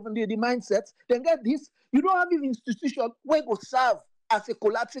mindset, they get this. You don't have even institution where go serve as a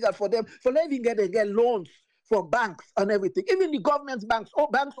collateral for them, for them even get loans from banks and everything. Even the government banks, or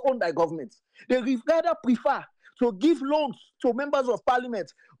banks owned by governments, they rather prefer to give loans to members of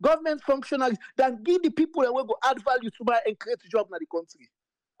parliament, government functionaries, than give the people that will go add value to buy and create jobs in the country.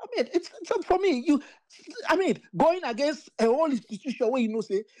 I mean, it's for me. Going against a whole institution where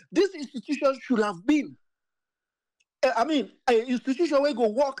say this institution should have been. An institution where go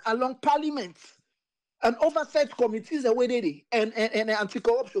work along parliament and oversight committees the way they and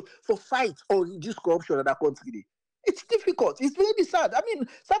anti-corruption for fight or reduce corruption in that country. It's difficult. It's really sad. I mean,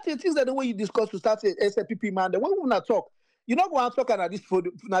 certain things that the way you discuss to start a SLPP man, the way we not talk, you're not going to talk at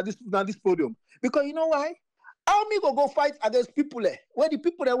this podium because you know why? How me go fight against people there? Where the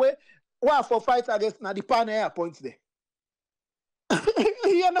people that were for fight against now the panel appoints there.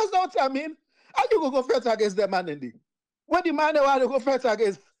 You understand what I mean? How you go fight against them man in when the man they want to go fight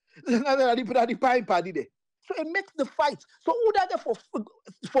against the pine party there. So it makes the fight. So who that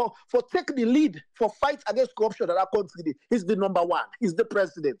for take the lead for fight against corruption in that country? He's the number one. He's the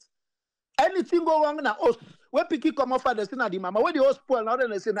president. Anything go wrong in a host, when Piki come off they say na the mama. When the host spoil, now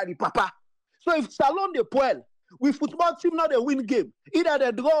they say na the papa. So if Salon they spoil, we football team now they win game. Either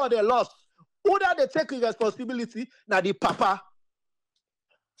they draw or they lost. Who that they take responsibility, na the papa.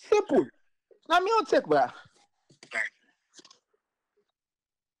 Simple. Now me don't take bro.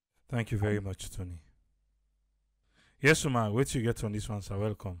 Thank you very much, Tony. Yes, Uma, what you get on this one, sir?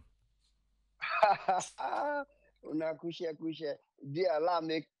 Welcome. Una kushe. Dear, allow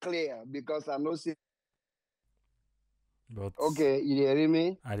me clear because I know. But okay, you hear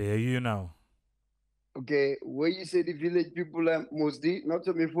me? I hear you now. Okay, when you say the village people mostly, not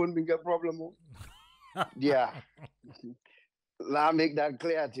to me phone big a problem. Yeah. Let me make that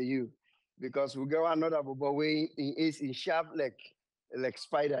clear to you. Because we go another but way in sharp like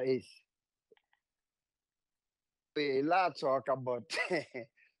spider is. We lot talk about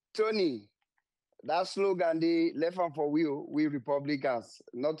Tony. That slogan they left on for we Republicans,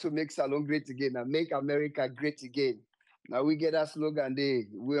 not to make Salon great again and make America great again. Now we get that slogan they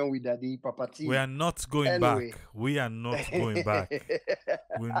we on with Daddy Papa T. We are not going back. We are not going back.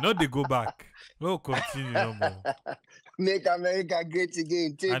 We'll not go back. We'll continue no more. Make America great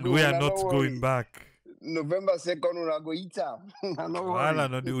again. And we are not going back. November 2nd, we are going to eat them.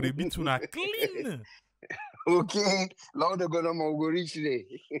 No, they will be too clean. Okay, long ago, no more go reach there.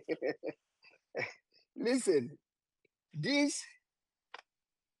 Listen, this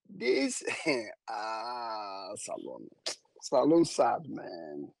Salon sad,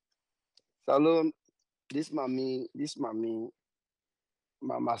 man. Salon, this mommy,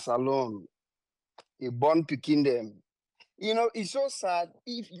 Mama Salon, a born picking them. You know, it's so sad.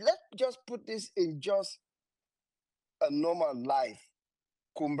 If let's just put this in just a normal life,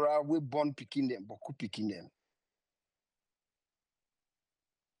 Kumbra, we born picking them, but who picking them?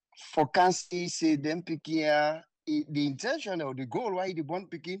 For cancer, say them picking the intention or the goal why the born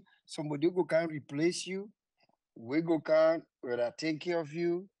picking, somebody go can replace you, we go can whether take care of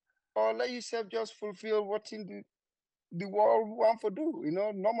you, or let yourself just fulfill what in the world want to do, you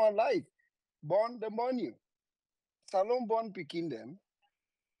know, normal life. Born the money. Salon born picking them.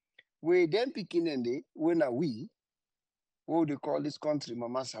 We then picking them they when are we what they call this country,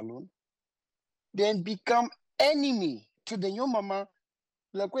 Mama Salon, then become enemy to the young mama.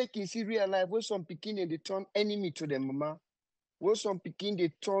 Like we can see real life, where some Pekin they turn enemy to the mama. Where some Pekin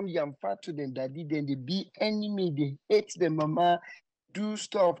they turn yamfa to the daddy, then they be enemy, they hate the mama, do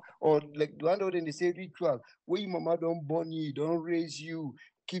stuff, or like the one they say ritual, where your mama don't born you, don't raise you,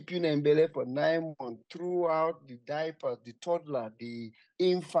 keep you in belly for 9 months, throughout the diaper, the toddler, the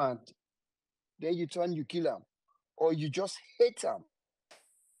infant, then you turn, you kill them, or you just hate them.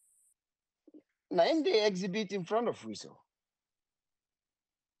 Now, they exhibit in front of we, so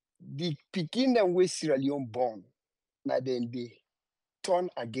the Pekin and West Sierra Leone born, now then they turn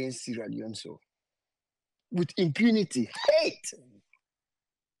against Sierra Leone, so with impunity, hate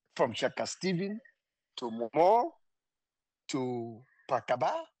from Shaka Stephen to Momoh to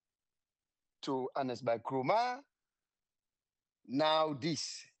Pakaba to Anas by Kroma. Now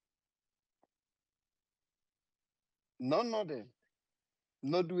this, none of them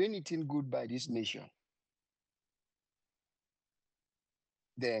not do anything good by this nation.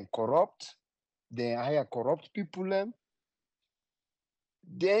 They corrupt, they hire corrupt people them.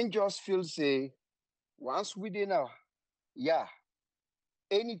 Then just feel say, once we did now, yeah,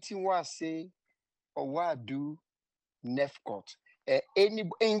 anything what I say or what I do, nef cut.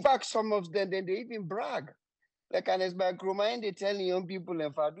 In fact, some of them, then they even brag. Like Anes by Kroma, they tell young people,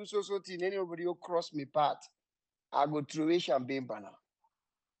 if I do so thing, anybody will cross me path, I go throw a champagne banner.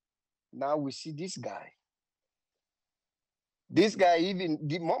 Now we see this guy. This guy even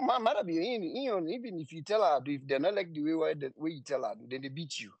the matter be even if you tell her if they're not like the way you tell her, then they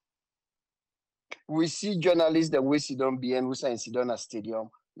beat you. We see journalists that we sit down behind we say sit down at stadium.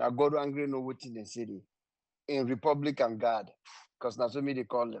 Now God angry no what in the city in Republican Guard, because that's what me they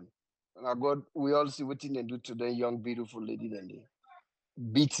call them. Now God, we all see what they do to the young beautiful lady, then they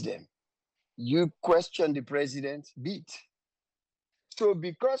beat them. You question the president, beat. So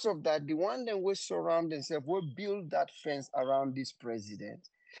because of that, the one that will surround themselves will build that fence around this president,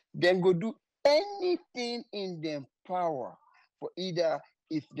 then go do anything in their power for either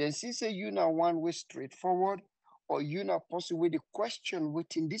if they see say you not one way straightforward or you not possible the question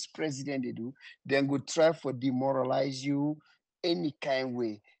within this president they do, then go try for demoralize you any kind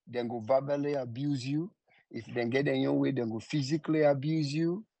way. Then go verbally abuse you. If they get in your way, then go physically abuse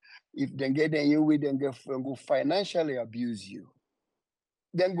you. If they get in your way, then go financially abuse you.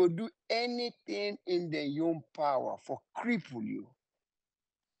 Then go do anything in their own power for cripple you.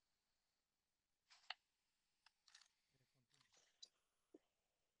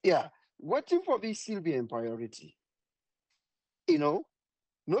 Yeah, waiting for me Sylvia in priority. You know,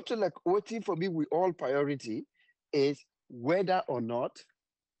 not to like waiting for me with all priority is whether or not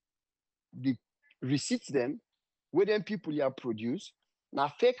the receipts them, whether people you have produced, now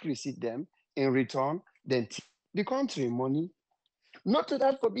fake receipt them in return, then the country money. Not to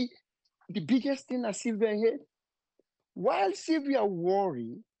that for me, the biggest thing that Sylvia here, while Sylvia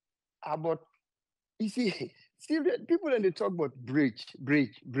worry about, you see, Sylvia, people when they talk about bridge.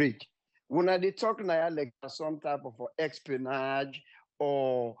 When they talk now like some type of espionage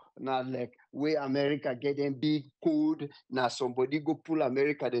or now like where America getting big code, now somebody go pull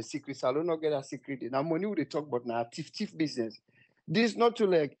America the secrets. I don't know get a secret. Now money they talk about now thief business. This not to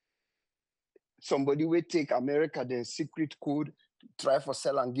like somebody will take America the secret code, try for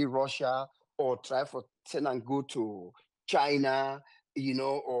sell and give Russia, or try for sell and go to China, you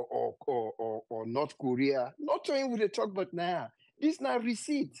know, or North Korea. Not trying with the talk about now. This now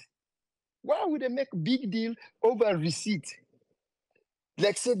receipt. Why would they make big deal over receipt?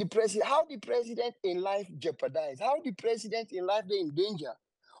 Like say the president, how the president in life jeopardized, how the president in life they in danger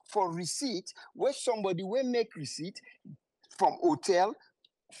for receipt where somebody will make receipt from hotel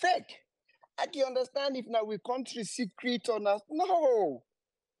fake. I can understand if now we country secret or not. No.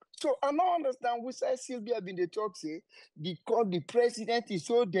 So I don't understand which side Sylvia been the talk say because the president is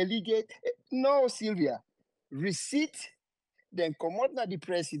so delegate. No, Sylvia. Receipt, then come out now the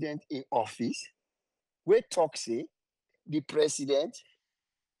president in office. We talk say the president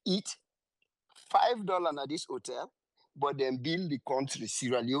eat $5 at this hotel, but then bill the country,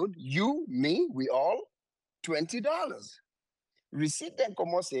 Sierra Leone, you, me, we all, $20. Receipt then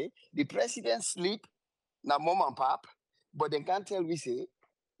come out say the president sleep na mom and pop, but they can't tell me say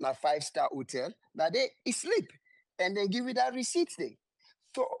na 5-star hotel. Now they sleep and then give you that receipt thing.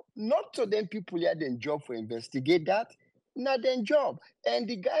 So not to them people here then job for investigate that, not then job. And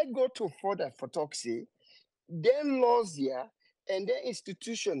the guy go to further for talk say, then laws here and then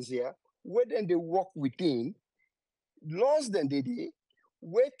institutions here, where then they work within, laws then they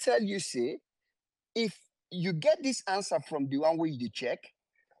where tell you say, if you get this answer from the one where you check,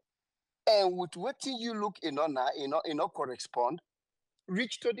 And with what you look correspond,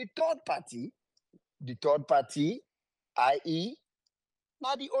 reach to the third party. The third party, i.e.,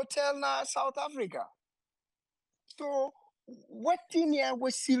 now the hotel now South Africa. So what thing here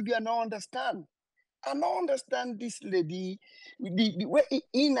was Sylvia not understand? I don't understand this lady. The way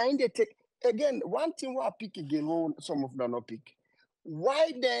in the take again, one thing I pick again, some of them not pick.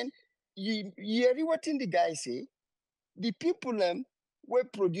 Why then you hear what the guy say? The people will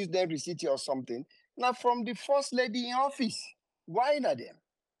produce their receipt or something. Now from the first lady in office. Why not them?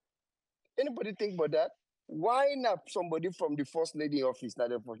 Anybody think about that? Why not somebody from the first lady in office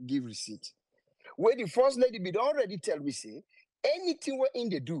that for give receipt? Where the first lady be already tell me say anything we're in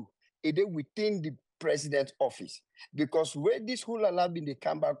they do, it is within the president's office. Because where this hula lab in the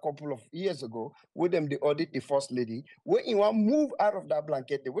camp a couple of years ago, with them they audit the first lady, when you want move out of that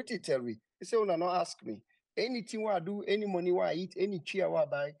blanket, they what they tell me? They say, "Una not ask me. Anything I do, any money I eat, any chair I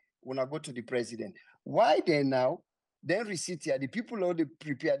buy, when I go to the president." Why then now? Then receipt here, the people already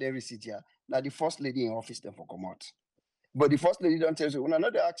prepare their receipt here. Now the first lady in office then for come out. But the first lady don't tell you, when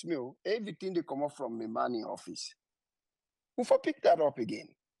another ask me, everything they come up from the man in office. Who for pick that up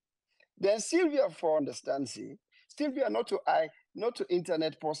again? Then Sylvia for understand, see, Sylvia not to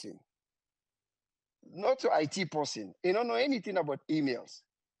internet person, not to IT person. You don't know anything about emails.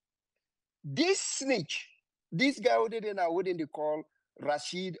 This snitch, this guy who did now wouldn't they call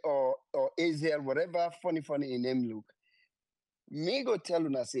Rashid or Azel, whatever funny in name look. Me go tell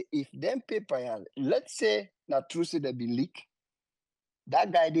you say if them paper, let's say na true say they be leak,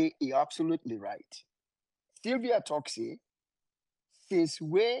 that guy they is absolutely right. Sylvia talks say since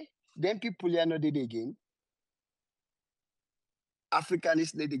where them people are not did again,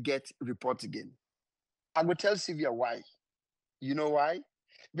 Africanists need to get report again. I will tell Sylvia why. You know why?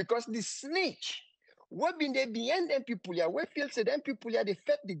 Because the snitch, what been there behind them people here, what feels say them people here, they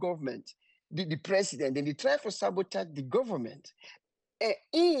fed the government, the president, and they try for sabotage the government.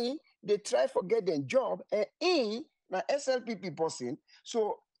 And they try for get their job, and na SLPP person,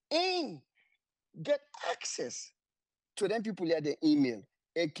 so get access to them people here, the email.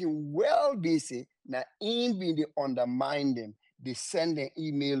 It can well be say, na be they undermine them, they send an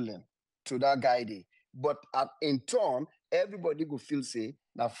email them to that guy there. But in turn, everybody go feel say,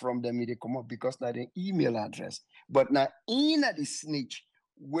 now from them they come up because now the email address. But now in the snitch,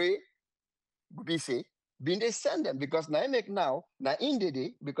 where we say, being they send them because now make now in the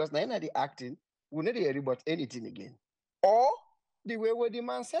day, because now the acting, we not hear about anything again. Or the way where the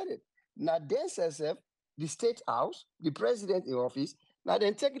man said it. Now then says the state house, the president in office, now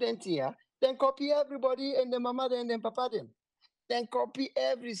then take them here, then copy everybody and the mama them and then papa them. Then copy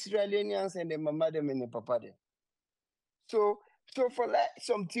every Sierra Leoneans and the mama them and the papa them. So for like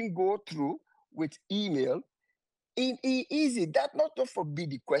something go through with email, it easy. That not to forbid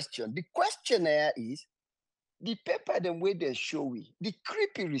the question. The question here is the paper them where they show we, the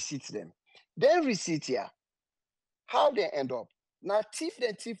creepy receipts them. Then receipt here, how they end up. Now thief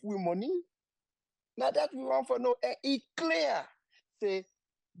with money. Now that we want for no, it clear. Say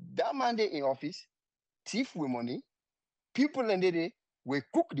that man they in office, thief with money, people in the day will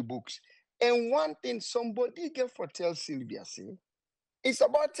cook the books. And one thing somebody get for tell Sylvia say, it's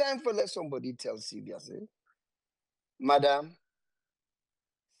about time for let somebody tell Sylvia say, Madam,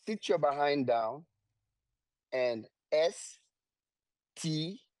 sit your behind down and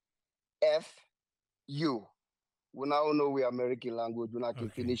STFU. We now know we American language, we now can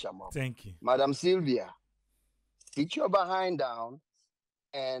finish them up. Thank you. Madam Sylvia, sit your behind down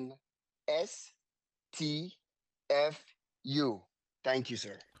and STFU. Thank you,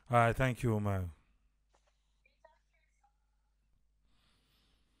 sir. All right, thank you, Omar.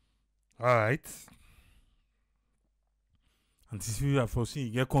 All right. And this you have foreseen,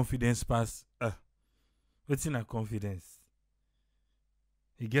 you get confidence past. What's in a confidence?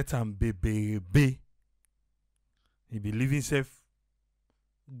 You get baby. He believe himself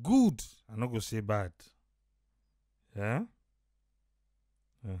good. I'm not gonna say bad. Yeah?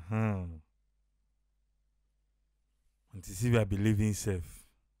 And this is I believe himself.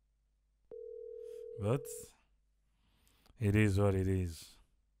 But it is what it is.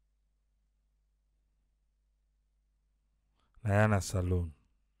 Diana Salone.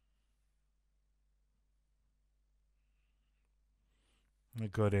 I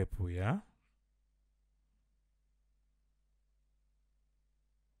got it, yeah?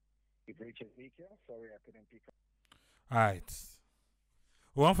 Sorry, I couldn't pick up. All right.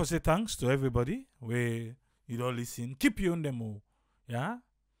 We want to say thanks to everybody where you don't listen. Keep you on them all. Yeah?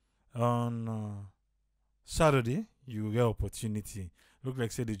 On Saturday, you will get opportunity. Look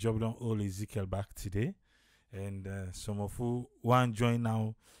like say the job don't hold Ezekiel back today. And some of who want join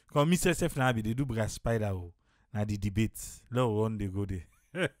now. Because Mr. Sef now be they do brass spider now the debates. Let one they go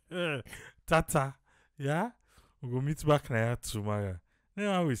there. Tata. Yeah? We go meet back now tomorrow.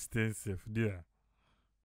 Now we stay safe. Dear.